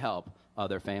we help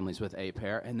other families with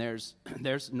A-Pair. And there's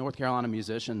North Carolina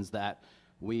musicians that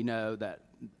we know, that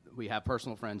we have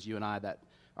personal friends, you and I, that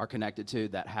are connected to,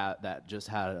 that just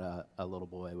had a little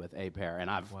boy with A-Pair.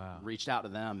 And I've reached out to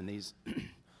them, and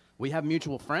we have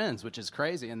mutual friends, which is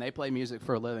crazy, and they play music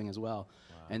for a living as well.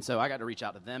 Wow. And so I got to reach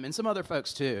out to them and some other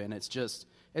folks too. And it's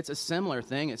a similar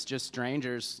thing. It's just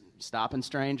strangers stopping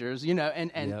strangers, you know,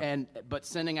 but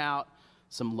sending out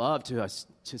some love to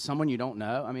someone you don't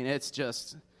know. I mean, it's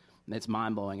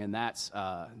mind blowing. And that's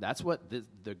what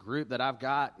the group that I've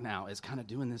got now is kind of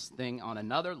doing this thing on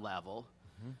another level.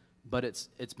 But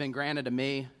it's been granted to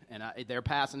me, and they're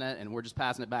passing it, and we're just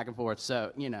passing it back and forth.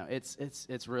 So, you know, it's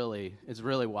really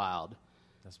wild.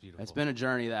 That's beautiful. It's been a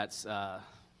journey that's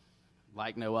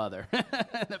like no other in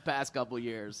the past couple of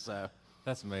years. So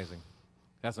that's amazing.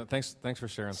 Thanks for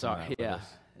sharing. Sorry, some of that yeah,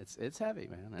 with us. it's heavy,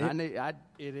 man. And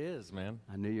It is, man.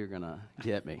 I knew you were gonna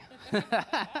get me,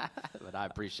 but I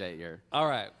appreciate your. All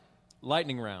right,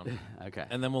 lightning round. Okay,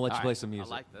 and then we'll let you All play right. some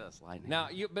music. I like this lightning. Now,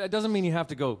 but it doesn't mean you have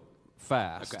to go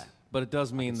fast. Okay. But it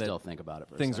does mean that still think about it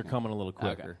for a things are second. coming a little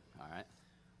quicker. Okay. All right.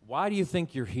 Why do you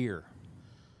think you're here?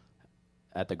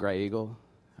 At the Gray Eagle,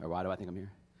 or why do I think I'm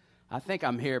here? I think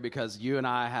I'm here because you and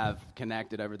I have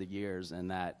connected over the years,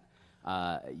 and that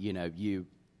you know, you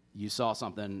saw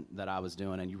something that I was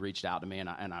doing, and you reached out to me, and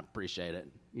I appreciate it.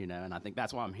 You know, and I think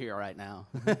that's why I'm here right now.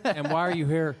 And why are you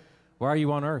here? Why are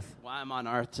you on Earth? Why I'm on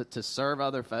Earth to serve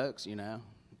other folks, you know,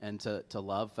 and to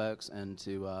love folks, and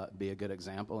to be a good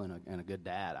example and a good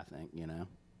dad. I think, you know,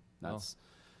 that's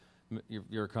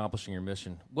You're accomplishing your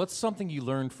mission. What's something you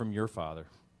learned from your father?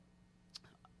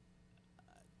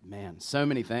 Man, so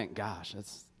many things. Gosh,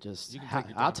 that's just. You can take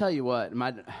your time. I'll tell you what,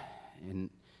 and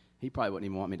he probably wouldn't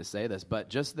even want me to say this, but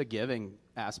just the giving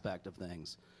aspect of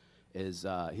things is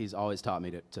he's always taught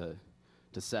me to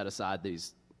set aside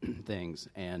these things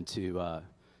and to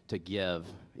give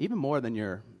even more than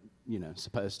you're, you know,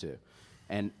 supposed to,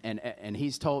 and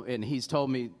he's told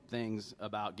me things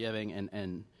about giving,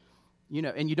 and you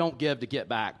know, and you don't give to get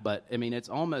back, but I mean, it's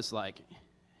almost like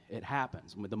it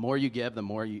happens. The more you give, the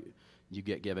more you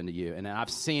get given to you. And I've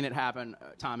seen it happen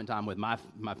time and time with my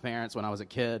parents when I was a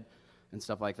kid and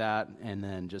stuff like that, and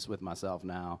then just with myself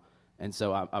now. And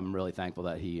so I'm really thankful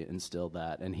that he instilled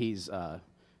that. And he's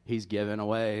given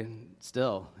away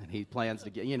still, and he plans to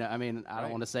get. You know, I mean, I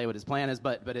don't want to say what his plan is,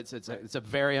 but it's a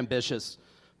very ambitious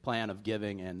plan of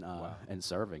giving and and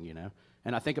serving. You know,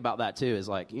 and I think about that too. Is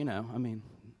like, you know, I mean.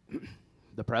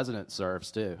 The president serves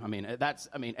too. I mean,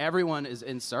 everyone is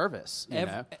in service. You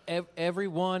know?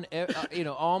 Everyone, you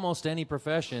know, almost any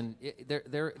profession,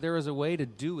 there is a way to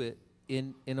do it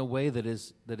in a way that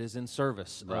is in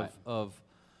service Right. of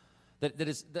that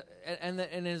is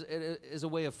a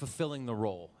way of fulfilling the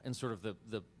role in sort of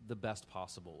the best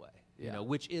possible way. You Yeah. know,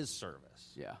 which is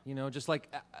service. Yeah. You know, just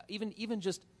like even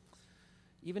just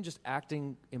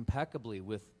acting impeccably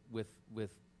with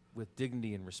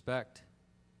dignity and respect.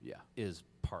 Yeah. Is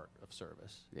part of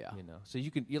service. Yeah. You know, so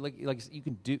you can you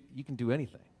can do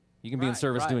anything. You can be in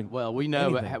service Right. doing. Well, we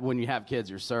know anything. when you have kids,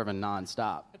 you're serving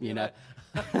nonstop. You know.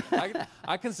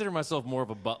 I consider myself more of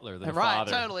a butler than a Right,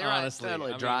 father. totally, right, honestly.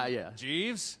 totally. I Dry, mean, yeah.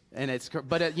 Jeeves. And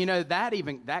but you know,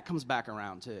 that comes back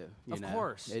around too. You Of know?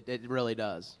 course. It really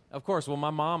does. Of course. Well,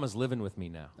 my mom is living with me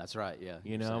now. That's right. Yeah.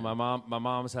 You know, my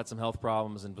mom's had some health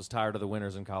problems and was tired of the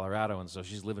winters in Colorado, and so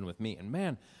she's living with me. And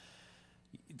man,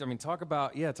 I mean, talk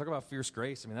about fierce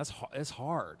grace. I mean, it's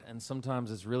hard, and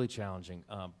sometimes it's really challenging.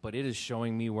 But it is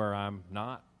showing me where I'm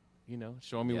not. You know,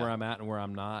 showing me where I'm at and where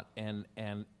I'm not, and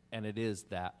it is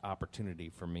that opportunity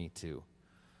for me to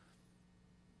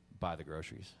buy the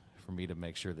groceries, for me to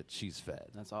make sure that she's fed.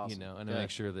 That's awesome. You know, and Good. to make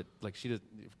sure that like she does.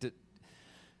 The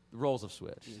roles have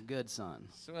switched. You're a good son.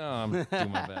 So I'm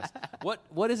doing my best.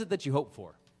 What is it that you hope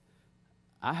for?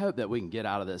 I hope that we can get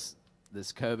out of this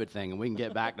this COVID thing, and we can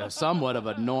get back to somewhat of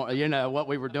a what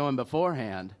we were doing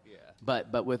beforehand. Yeah.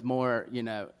 But with more,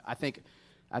 I think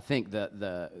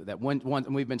that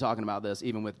when we've been talking about this,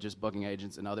 even with just booking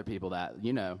agents and other people, that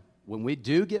when we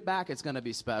do get back, it's going to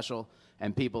be special,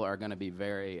 and people are going to be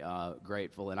very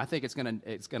grateful. And I think it's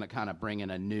gonna kind of bring in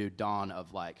a new dawn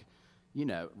of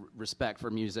respect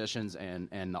for musicians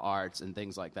and the arts and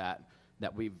things like that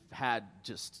we've had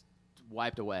just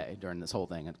wiped away during this whole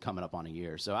thing and coming up on a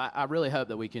year. So I really hope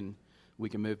that we can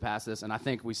move past this, and I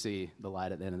think we see the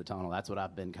light at the end of the tunnel. That's what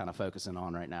I've been kind of focusing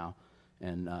on right now,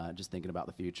 and just thinking about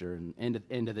the future and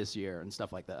into this year and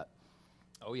stuff like that.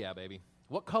 Oh yeah, baby.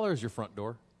 What color is your front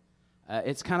door?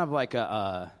 It's kind of like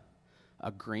a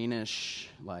greenish,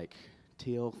 like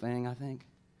teal thing, I think.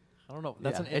 I don't know.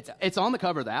 It's on the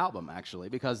cover of the album, actually,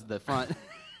 because the front,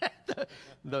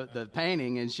 the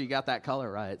painting, and she got that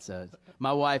color right. So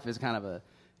my wife is kind of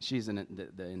she's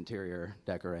the interior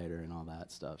decorator and all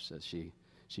that stuff. So she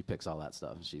picks all that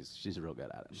stuff. And she's real good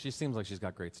at it. She seems like she's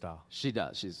got great style. She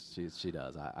does. She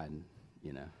does.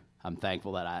 I'm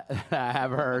thankful that I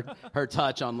have her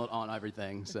touch on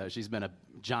everything. So she's been a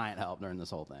giant help during this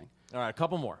whole thing. All right, a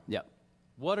couple more. Yep.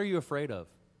 What are you afraid of?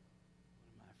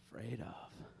 What am I afraid of?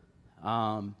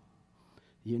 Oh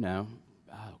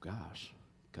gosh,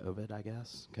 COVID, I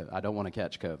guess. I don't want to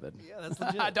catch COVID. Yeah, that's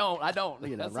legit. I don't. Right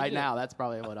legit. Now, that's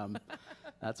probably what I'm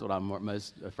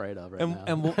most afraid of right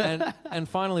now. And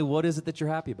finally, what is it that you're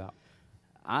happy about?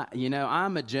 I'm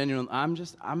a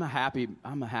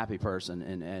happy person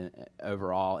and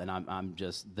overall, and I'm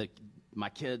just my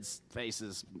kids'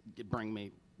 faces bring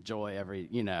me joy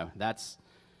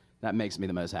that makes me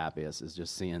the most happiest, is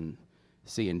just seeing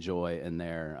joy in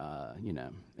their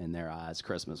in their eyes.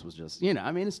 Christmas was just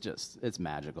it's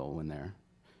magical when they're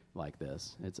like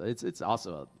this. It's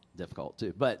also difficult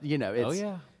too, but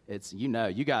it's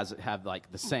you guys have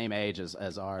like the same age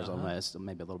as ours, almost,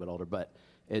 maybe a little bit older, but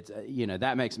it's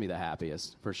that makes me the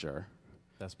happiest for sure.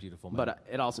 That's beautiful, man. But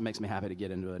it also makes me happy to get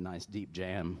into a nice deep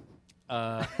jam.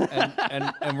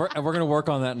 And we're going to work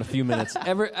on that in a few minutes.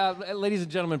 Ladies and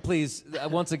gentlemen, please,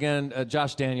 once again,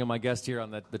 Josh Daniel, my guest here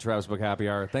on the Travis Book Happy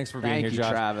Hour. Thanks for being here, Josh.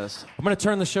 Thank you, Travis. I'm going to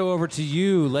turn the show over to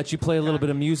you, let you play a little bit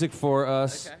of music for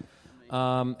us.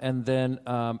 Okay. And then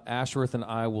Ashworth and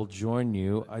I will join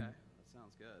you. Okay. That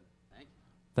sounds good. Thank you.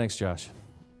 Thanks, Josh.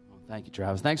 Well, thank you,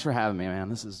 Travis. Thanks for having me, man.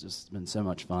 This has just been so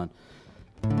much fun.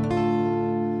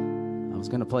 I was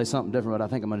going to play something different, but I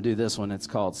think I'm going to do this one. It's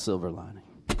called Silver Lining.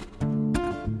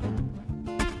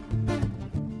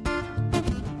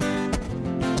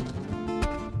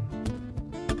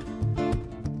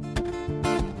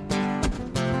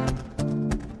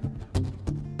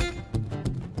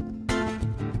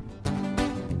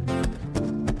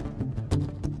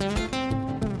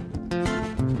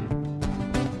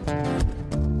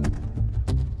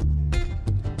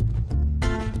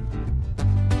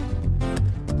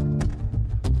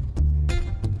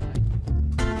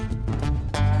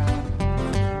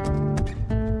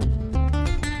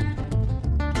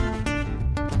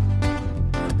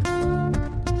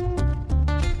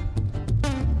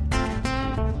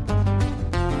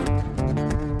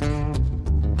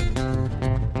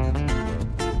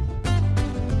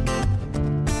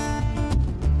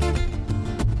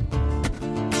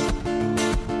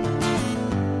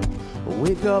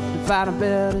 Wake up to find a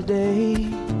better day.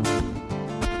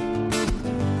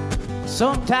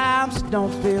 Sometimes it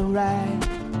don't feel right.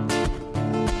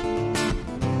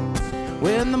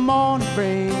 When the morning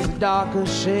brings a darker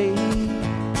shade,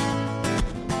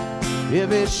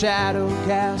 every shadow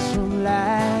casts some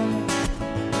light.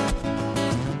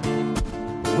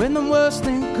 When the worst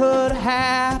thing could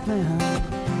happen,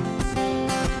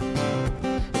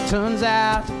 it turns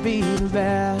out to be the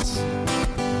best.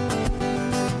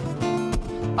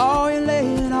 Oh, you lay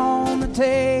it on the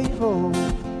table,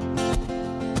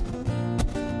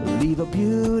 leave a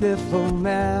beautiful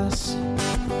mess.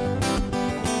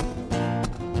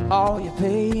 Oh, you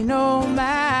pay no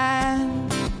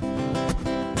mind,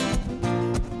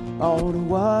 oh, to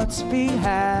what's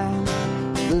behind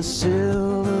the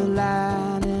silver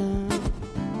lining.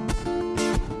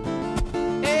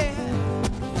 Yeah.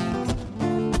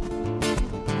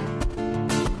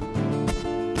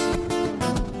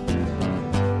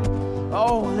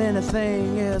 Oh,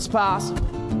 anything is possible.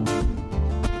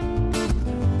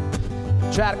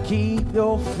 Try to keep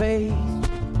your faith.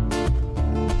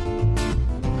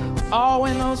 Oh,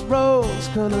 when those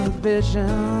rose-colored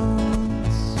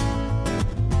visions,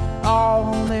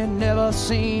 oh, they never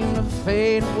seem to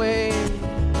fade away.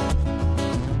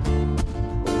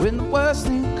 When the worst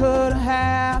thing could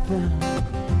happen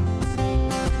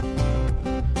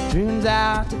turns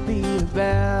out to be the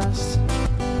best.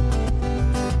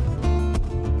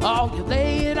 Oh, you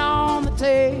lay it on the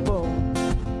table,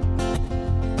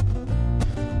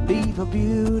 leave a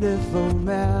beautiful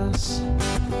mess.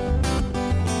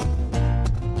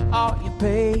 Oh, you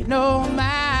pay no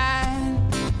mind,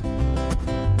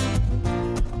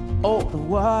 oh, the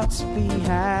what's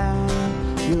behind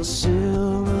your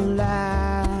silver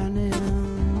lining.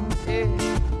 Yeah.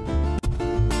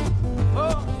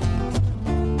 Oh.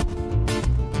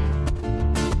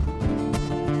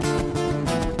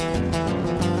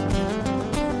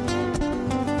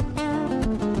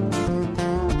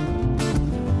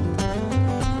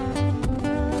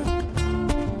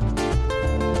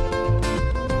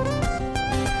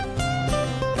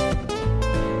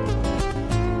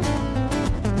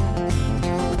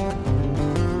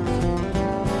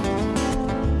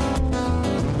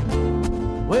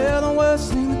 Well, the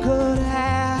worst thing that could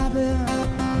happen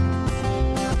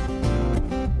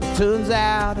turns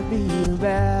out to be the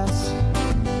best.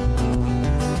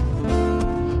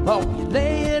 Oh, you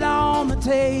lay it on the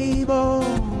table,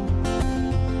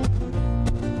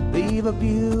 leave a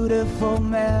beautiful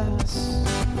mess.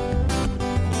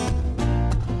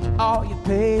 Oh, you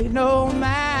pay no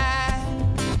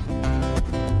mind,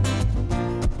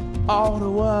 all the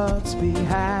what's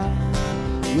behind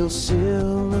your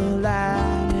silver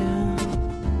lining.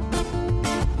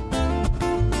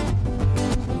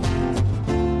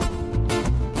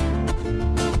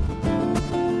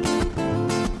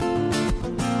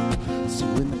 So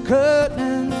when the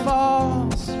curtain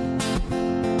falls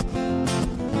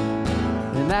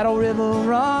and that old river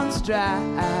runs dry,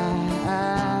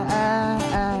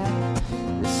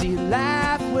 you see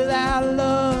life without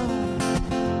love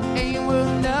ain't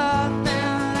worth nothing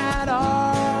at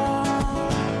all.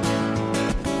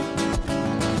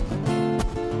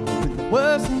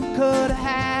 Worst thing could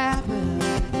happen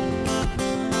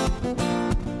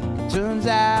turns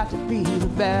out to be the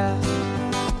best.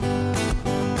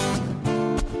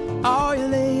 Oh, you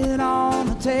lay it on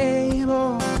the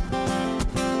table,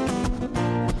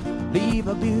 leave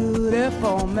a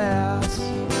beautiful mess.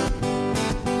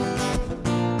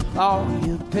 Oh,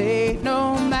 you paid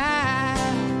no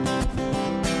mind,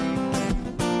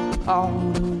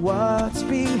 all the what's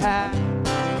behind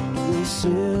your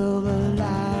silver lining.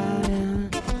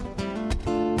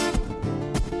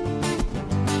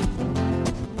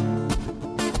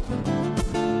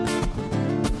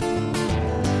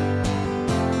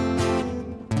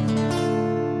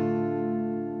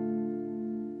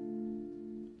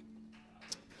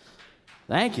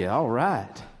 Thank you. All right.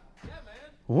 Yeah, man.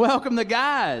 Welcome the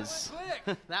guys.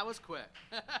 Quick. That was quick.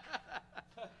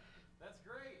 That's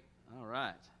great. All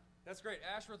right. That's great.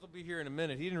 Ashworth will be here in a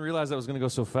minute. He didn't realize that was going to go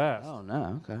so fast. Oh,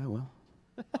 no. Okay, well.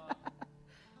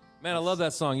 Man, I love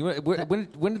that song.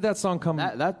 When did that song come?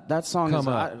 That song come is,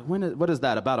 up? what is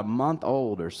that, about a month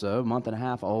old or so, month and a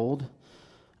half old.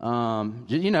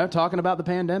 You know, talking about the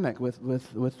pandemic with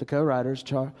the co-writers.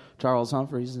 Charles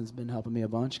Humphreys has been helping me a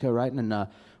bunch co-writing, and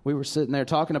we were sitting there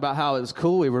talking about how it was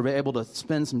cool. We were able to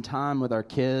spend some time with our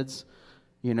kids,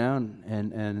 you know,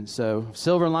 and so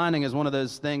silver lining is one of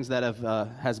those things that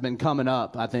has been coming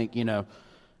up. I think, you know,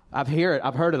 I've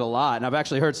heard it a lot, and I've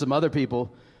actually heard some other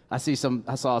people. I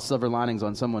saw silver linings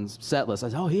on someone's set list. I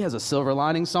said, oh, he has a silver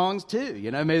lining songs too.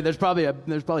 You know, maybe there's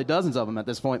probably dozens of them at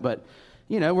this point, but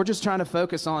you know, we're just trying to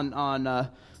focus on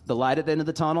the light at the end of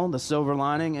the tunnel, the silver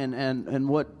lining, and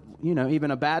what, you know, even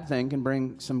a bad thing can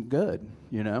bring some good,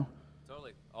 you know.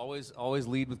 Totally. Always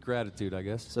lead with gratitude, I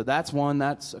guess. So that's one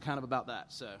that's kind of about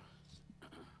that. So.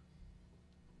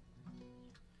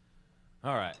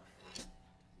 All right.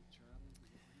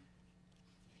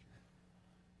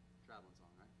 Traveling song,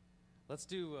 right? Let's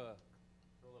do Throw a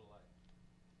Little Light.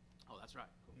 Oh, that's right.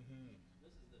 Cool. Mm-hmm.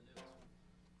 This is the newest one.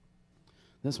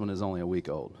 This one is only a week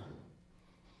old.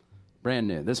 Brand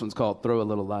new. This one's called Throw a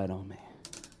Little Light on Me.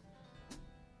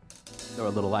 Throw a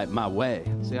little light my way.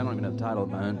 See, I don't even know the title of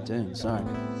my own tune. Sorry.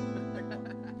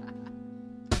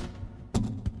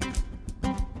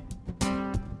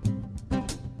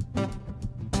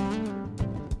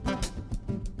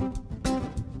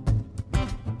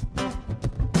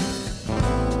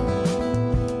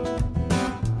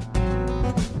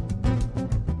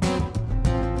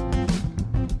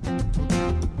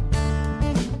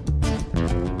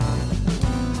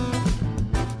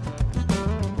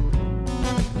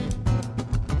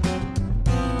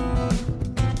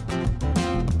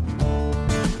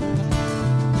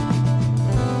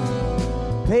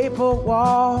 Paper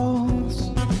walls,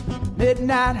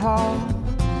 midnight halls,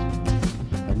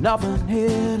 and nothing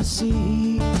here to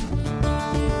see.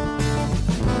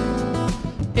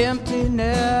 Emptiness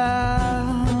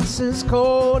as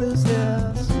cold as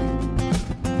this,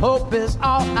 Hope is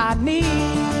all I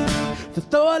need to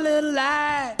throw a little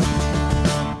light,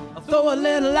 throw a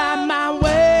little light my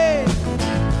way.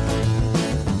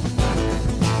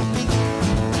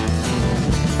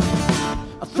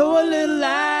 Throw a little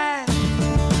light,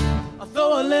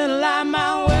 throw a little light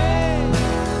my way.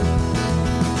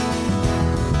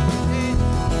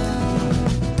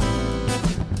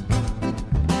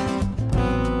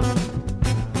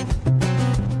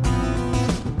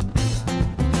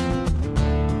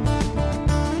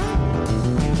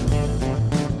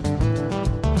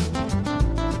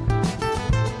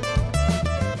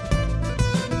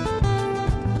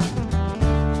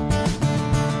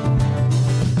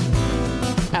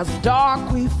 As the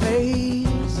dark we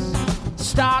face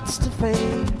starts to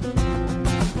fade,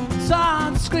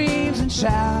 sun screams and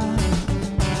shouts,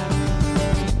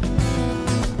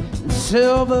 and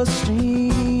silver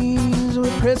streams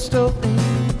with crystal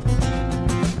things.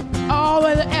 Oh,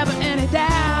 were there ever any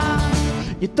doubt?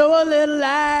 You throw a little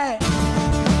light,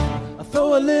 I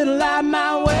throw a little light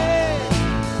my way.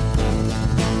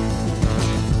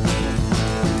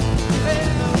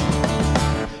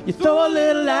 You throw a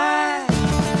little light,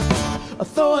 I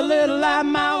throw a little light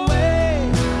my way.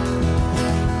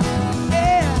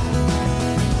 Yeah.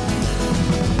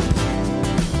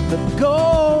 The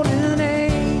golden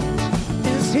age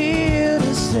is here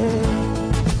to stay.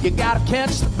 You gotta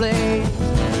catch the blaze.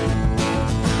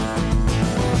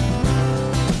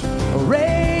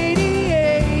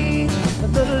 Radiate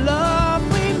the love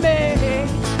we made.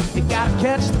 You gotta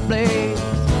catch the blaze.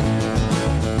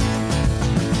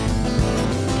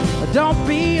 Don't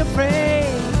be afraid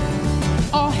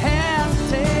or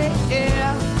hesitate,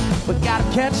 yeah. We gotta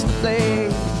catch the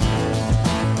blaze.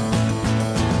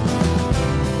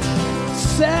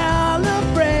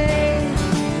 Celebrate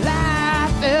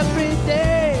life every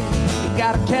day. You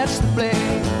gotta catch the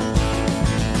blaze.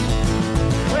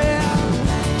 Well,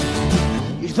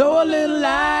 you throw a little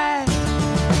light,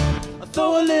 I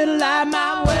throw a little light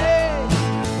my way.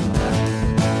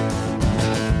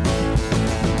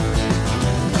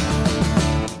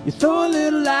 You throw a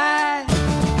little light,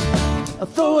 I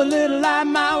throw a little light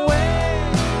my way.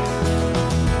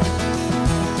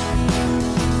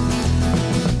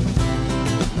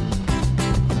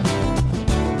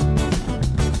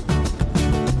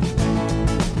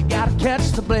 You gotta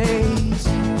catch the blaze.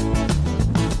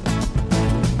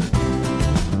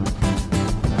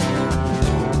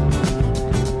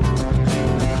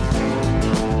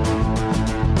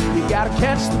 You gotta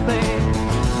catch the blaze.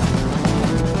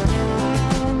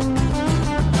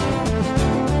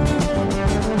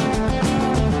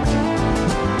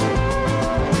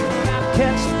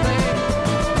 Catch the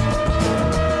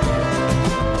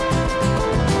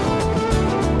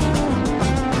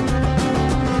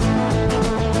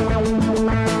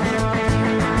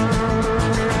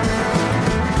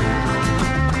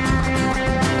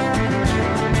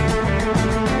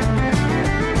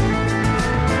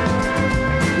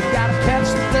you gotta catch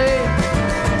the thing.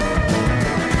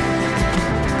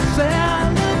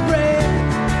 Celebrate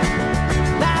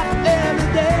life every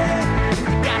day.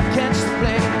 You gotta catch the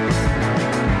thing.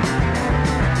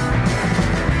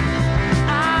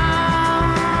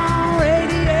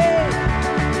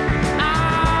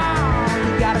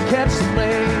 Catch the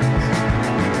blaze.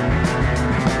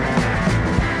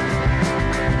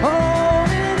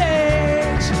 Golden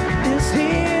age is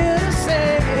here to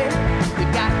say, you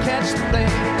gotta catch the blaze.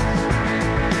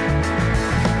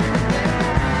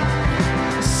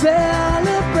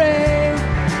 Celebrate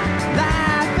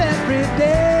life every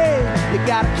day. You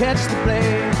gotta catch the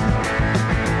blaze.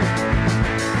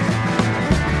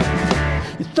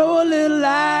 You throw a little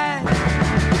light,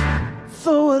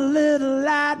 throw a little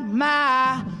light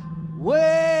my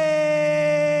way.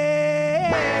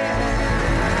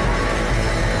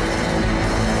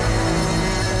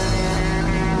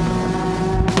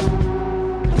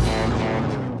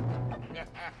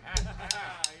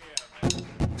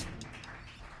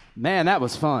 Man, that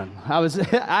was fun.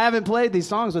 I haven't played these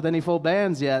songs with any full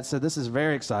bands yet, so this is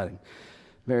very exciting.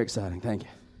 Very exciting. Thank you.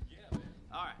 Yeah.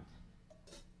 All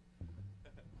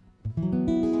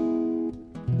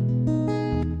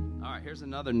right. Here's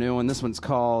another new one. This one's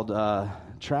called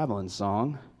Traveling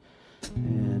Song.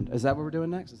 And is that what we're doing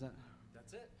next?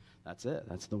 That's it. That's it.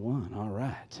 That's the one. All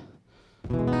right.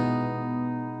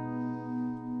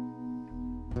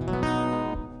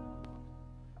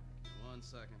 One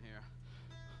second here.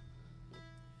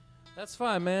 That's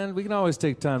fine, man. We can always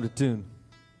take time to tune.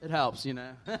 It helps, you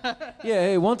know. Yeah,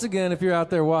 hey, once again, if you're out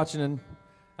there watching and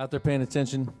out there paying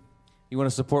attention, you want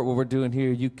to support what we're doing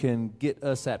here, you can get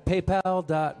us at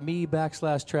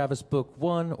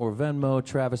paypal.me/TravisBook1 or Venmo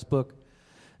TravisBook.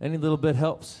 Any little bit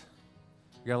helps.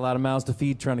 We got a lot of mouths to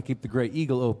feed, trying to keep the Great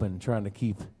Eagle open, trying to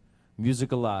keep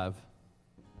music alive.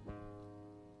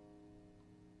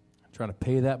 Trying to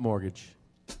pay that mortgage.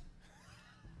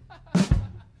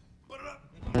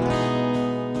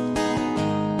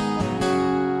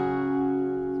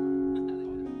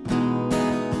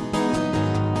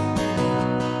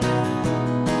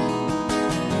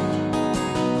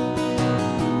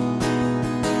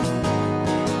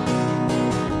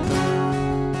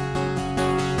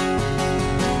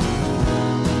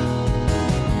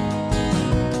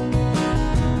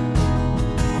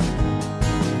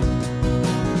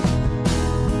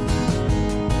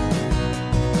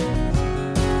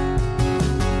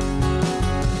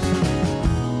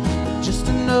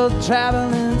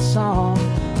 Traveling song,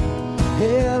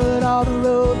 yeah, but all the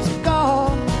roads are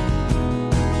gone.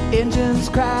 Engines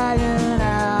crying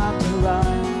out to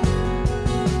run.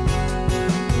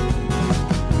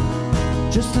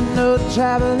 Just another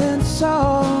traveling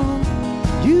song.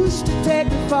 Used to take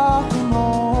me far from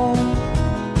home,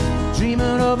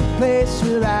 dreaming of a place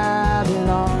where I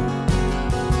belong.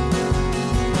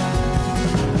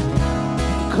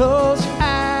 Close your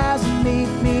eyes and meet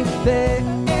me there.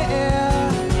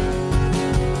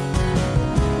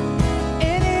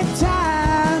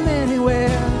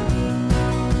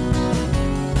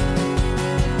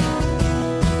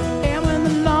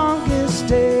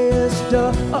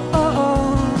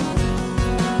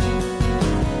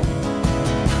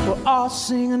 We'll all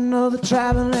sing another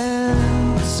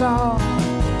traveling song.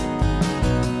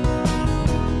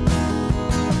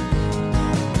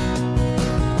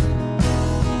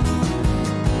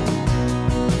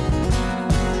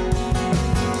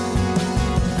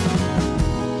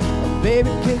 Baby,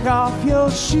 kick off your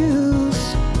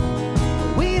shoes.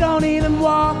 We don't even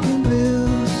walk in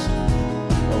blues.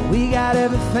 We got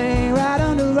everything right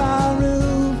under our roof.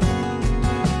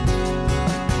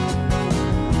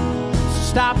 So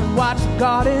stop and watch the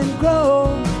garden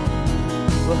grow.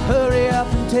 Well, hurry up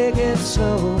and take it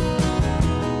slow.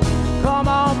 Come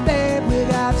on, babe, we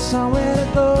got somewhere to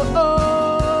go.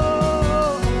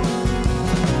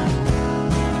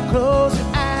 Close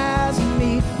your eyes and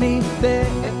meet me there.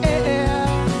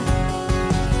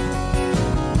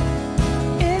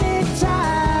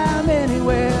 Anytime,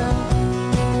 anywhere.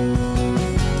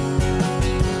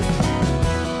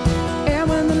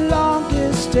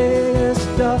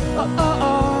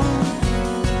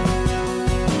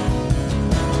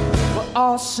 We'll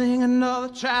all sing another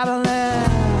traveling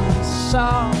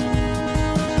song.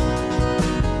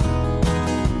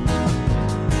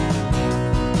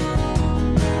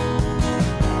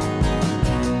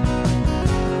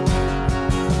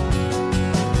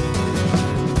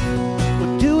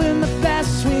 We're doing the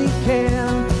best we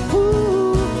can.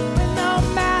 Ooh, with no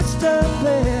master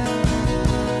plan.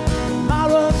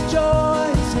 Tomorrow's joy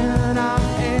is in our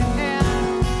hands.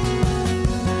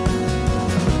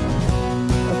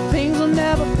 Things will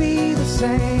never be the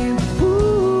same.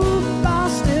 Ooh,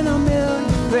 lost in a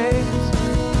million graves.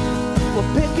 We'll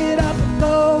pick it up and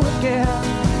go again.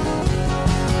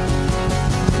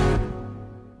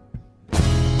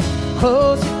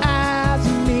 Close your eyes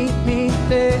and meet me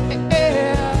there.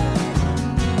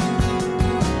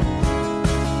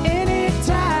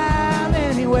 Anytime,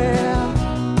 anywhere.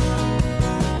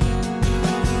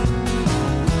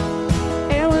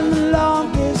 And when the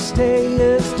longest day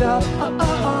is done,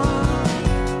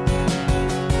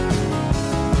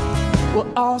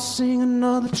 we'll all sing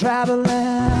another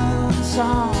traveling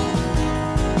song.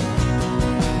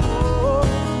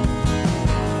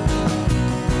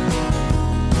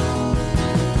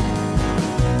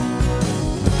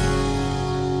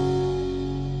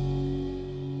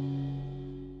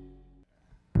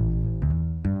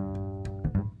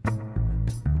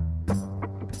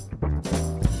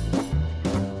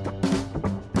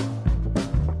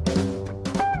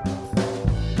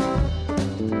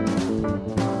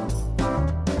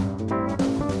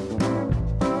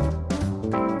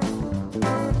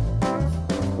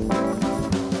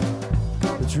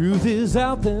 Truth is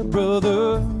out there,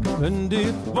 brother, and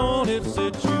if you want it,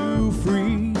 set you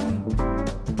free.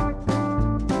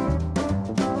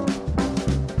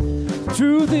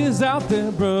 Truth is out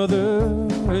there, brother,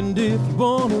 and if you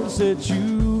want it, set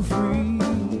you free.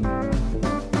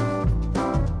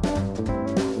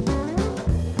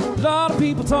 A lot of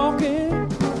people talking,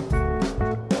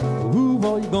 who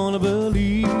are you gonna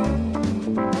believe?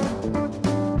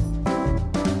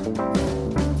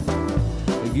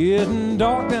 Getting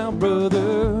dark now,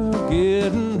 brother,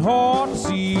 getting hard to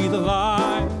see the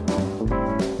light.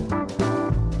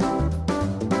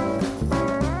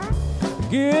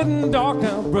 Getting dark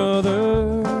now,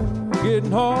 brother,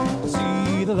 getting hard to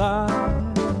see be the light.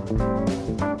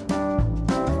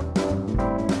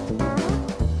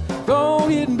 Go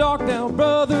getting dark now,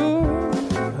 brother.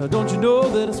 Don't you know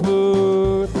that it's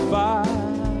worth the fight?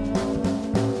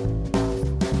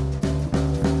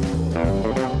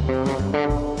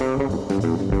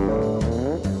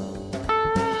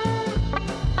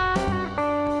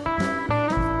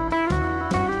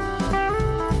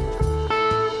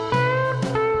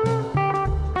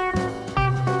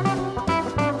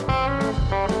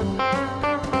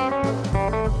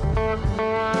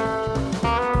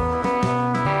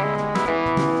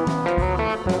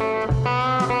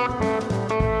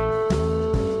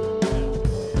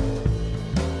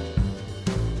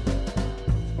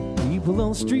 People on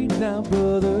the street now,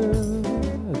 brother,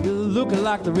 they're looking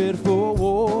like they're ready for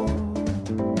war.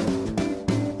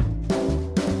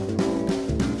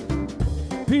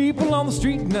 People on the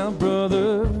street now,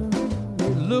 brother, they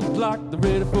look like they're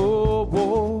ready for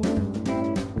war.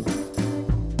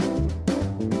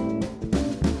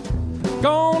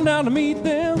 Gone down to meet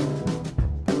them,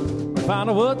 find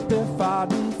out what they're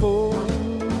fighting for.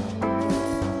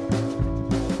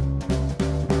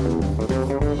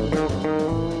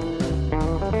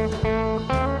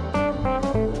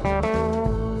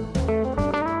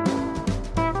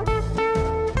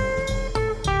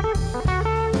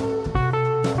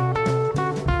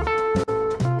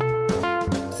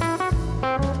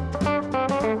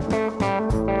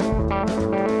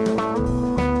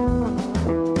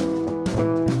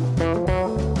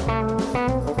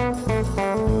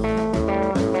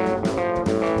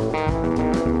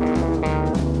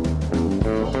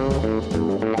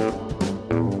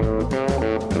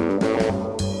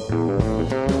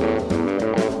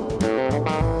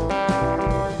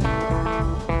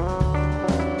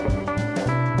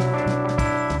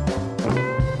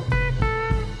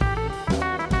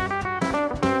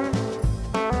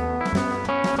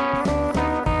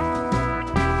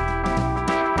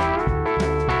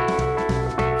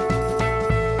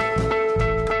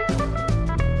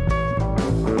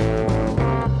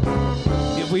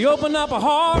 We open up our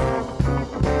heart,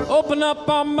 open up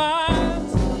our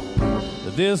minds.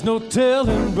 There's no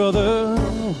telling, brother,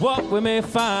 what we may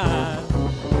find.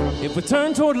 If we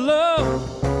turn toward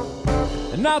love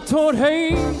and not toward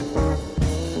hate,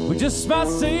 we just might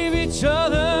save each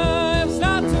other. It's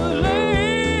not too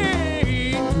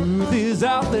late. Truth is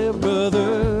out there,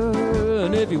 brother,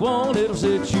 and if you want, it'll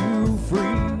set you free.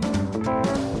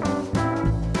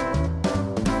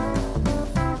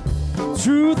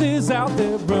 Truth is out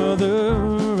there, brother,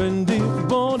 and if you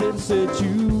want it, set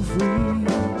you free.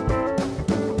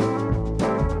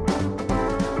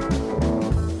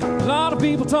 A lot of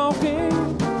people talking,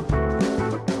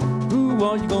 who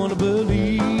are you gonna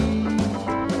believe?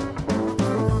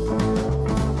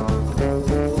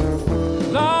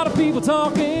 A lot of people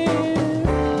talking,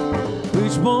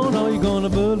 which one are you gonna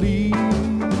believe?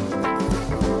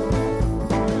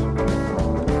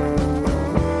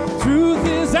 Truth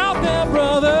is out there,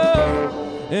 brother,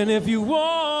 and if you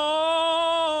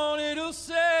want, it'll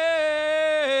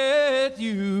set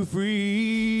you free.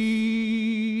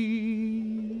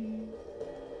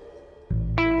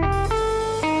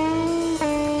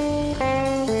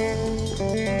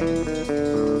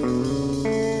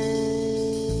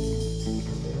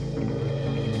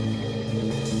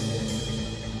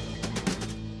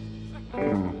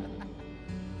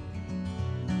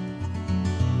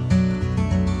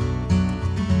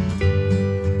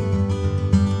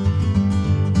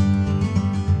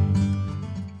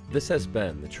 This has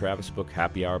been the Travis Book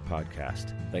Happy Hour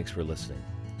podcast. Thanks for listening.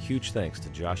 Huge thanks to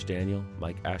Josh Daniel,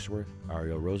 Mike Ashworth,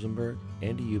 Ariel Rosenberg,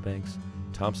 Andy Eubanks,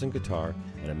 Thompson Guitar,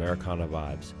 and Americana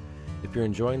Vibes. If you're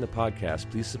enjoying the podcast,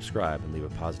 please subscribe and leave a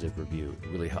positive review. It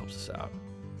really helps us out.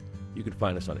 You can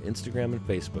find us on Instagram and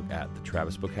Facebook at the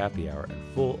Travis Book Happy Hour,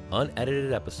 and full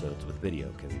unedited episodes with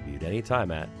video can be viewed anytime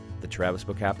at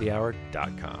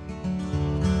thetravisbookhappyhour.com.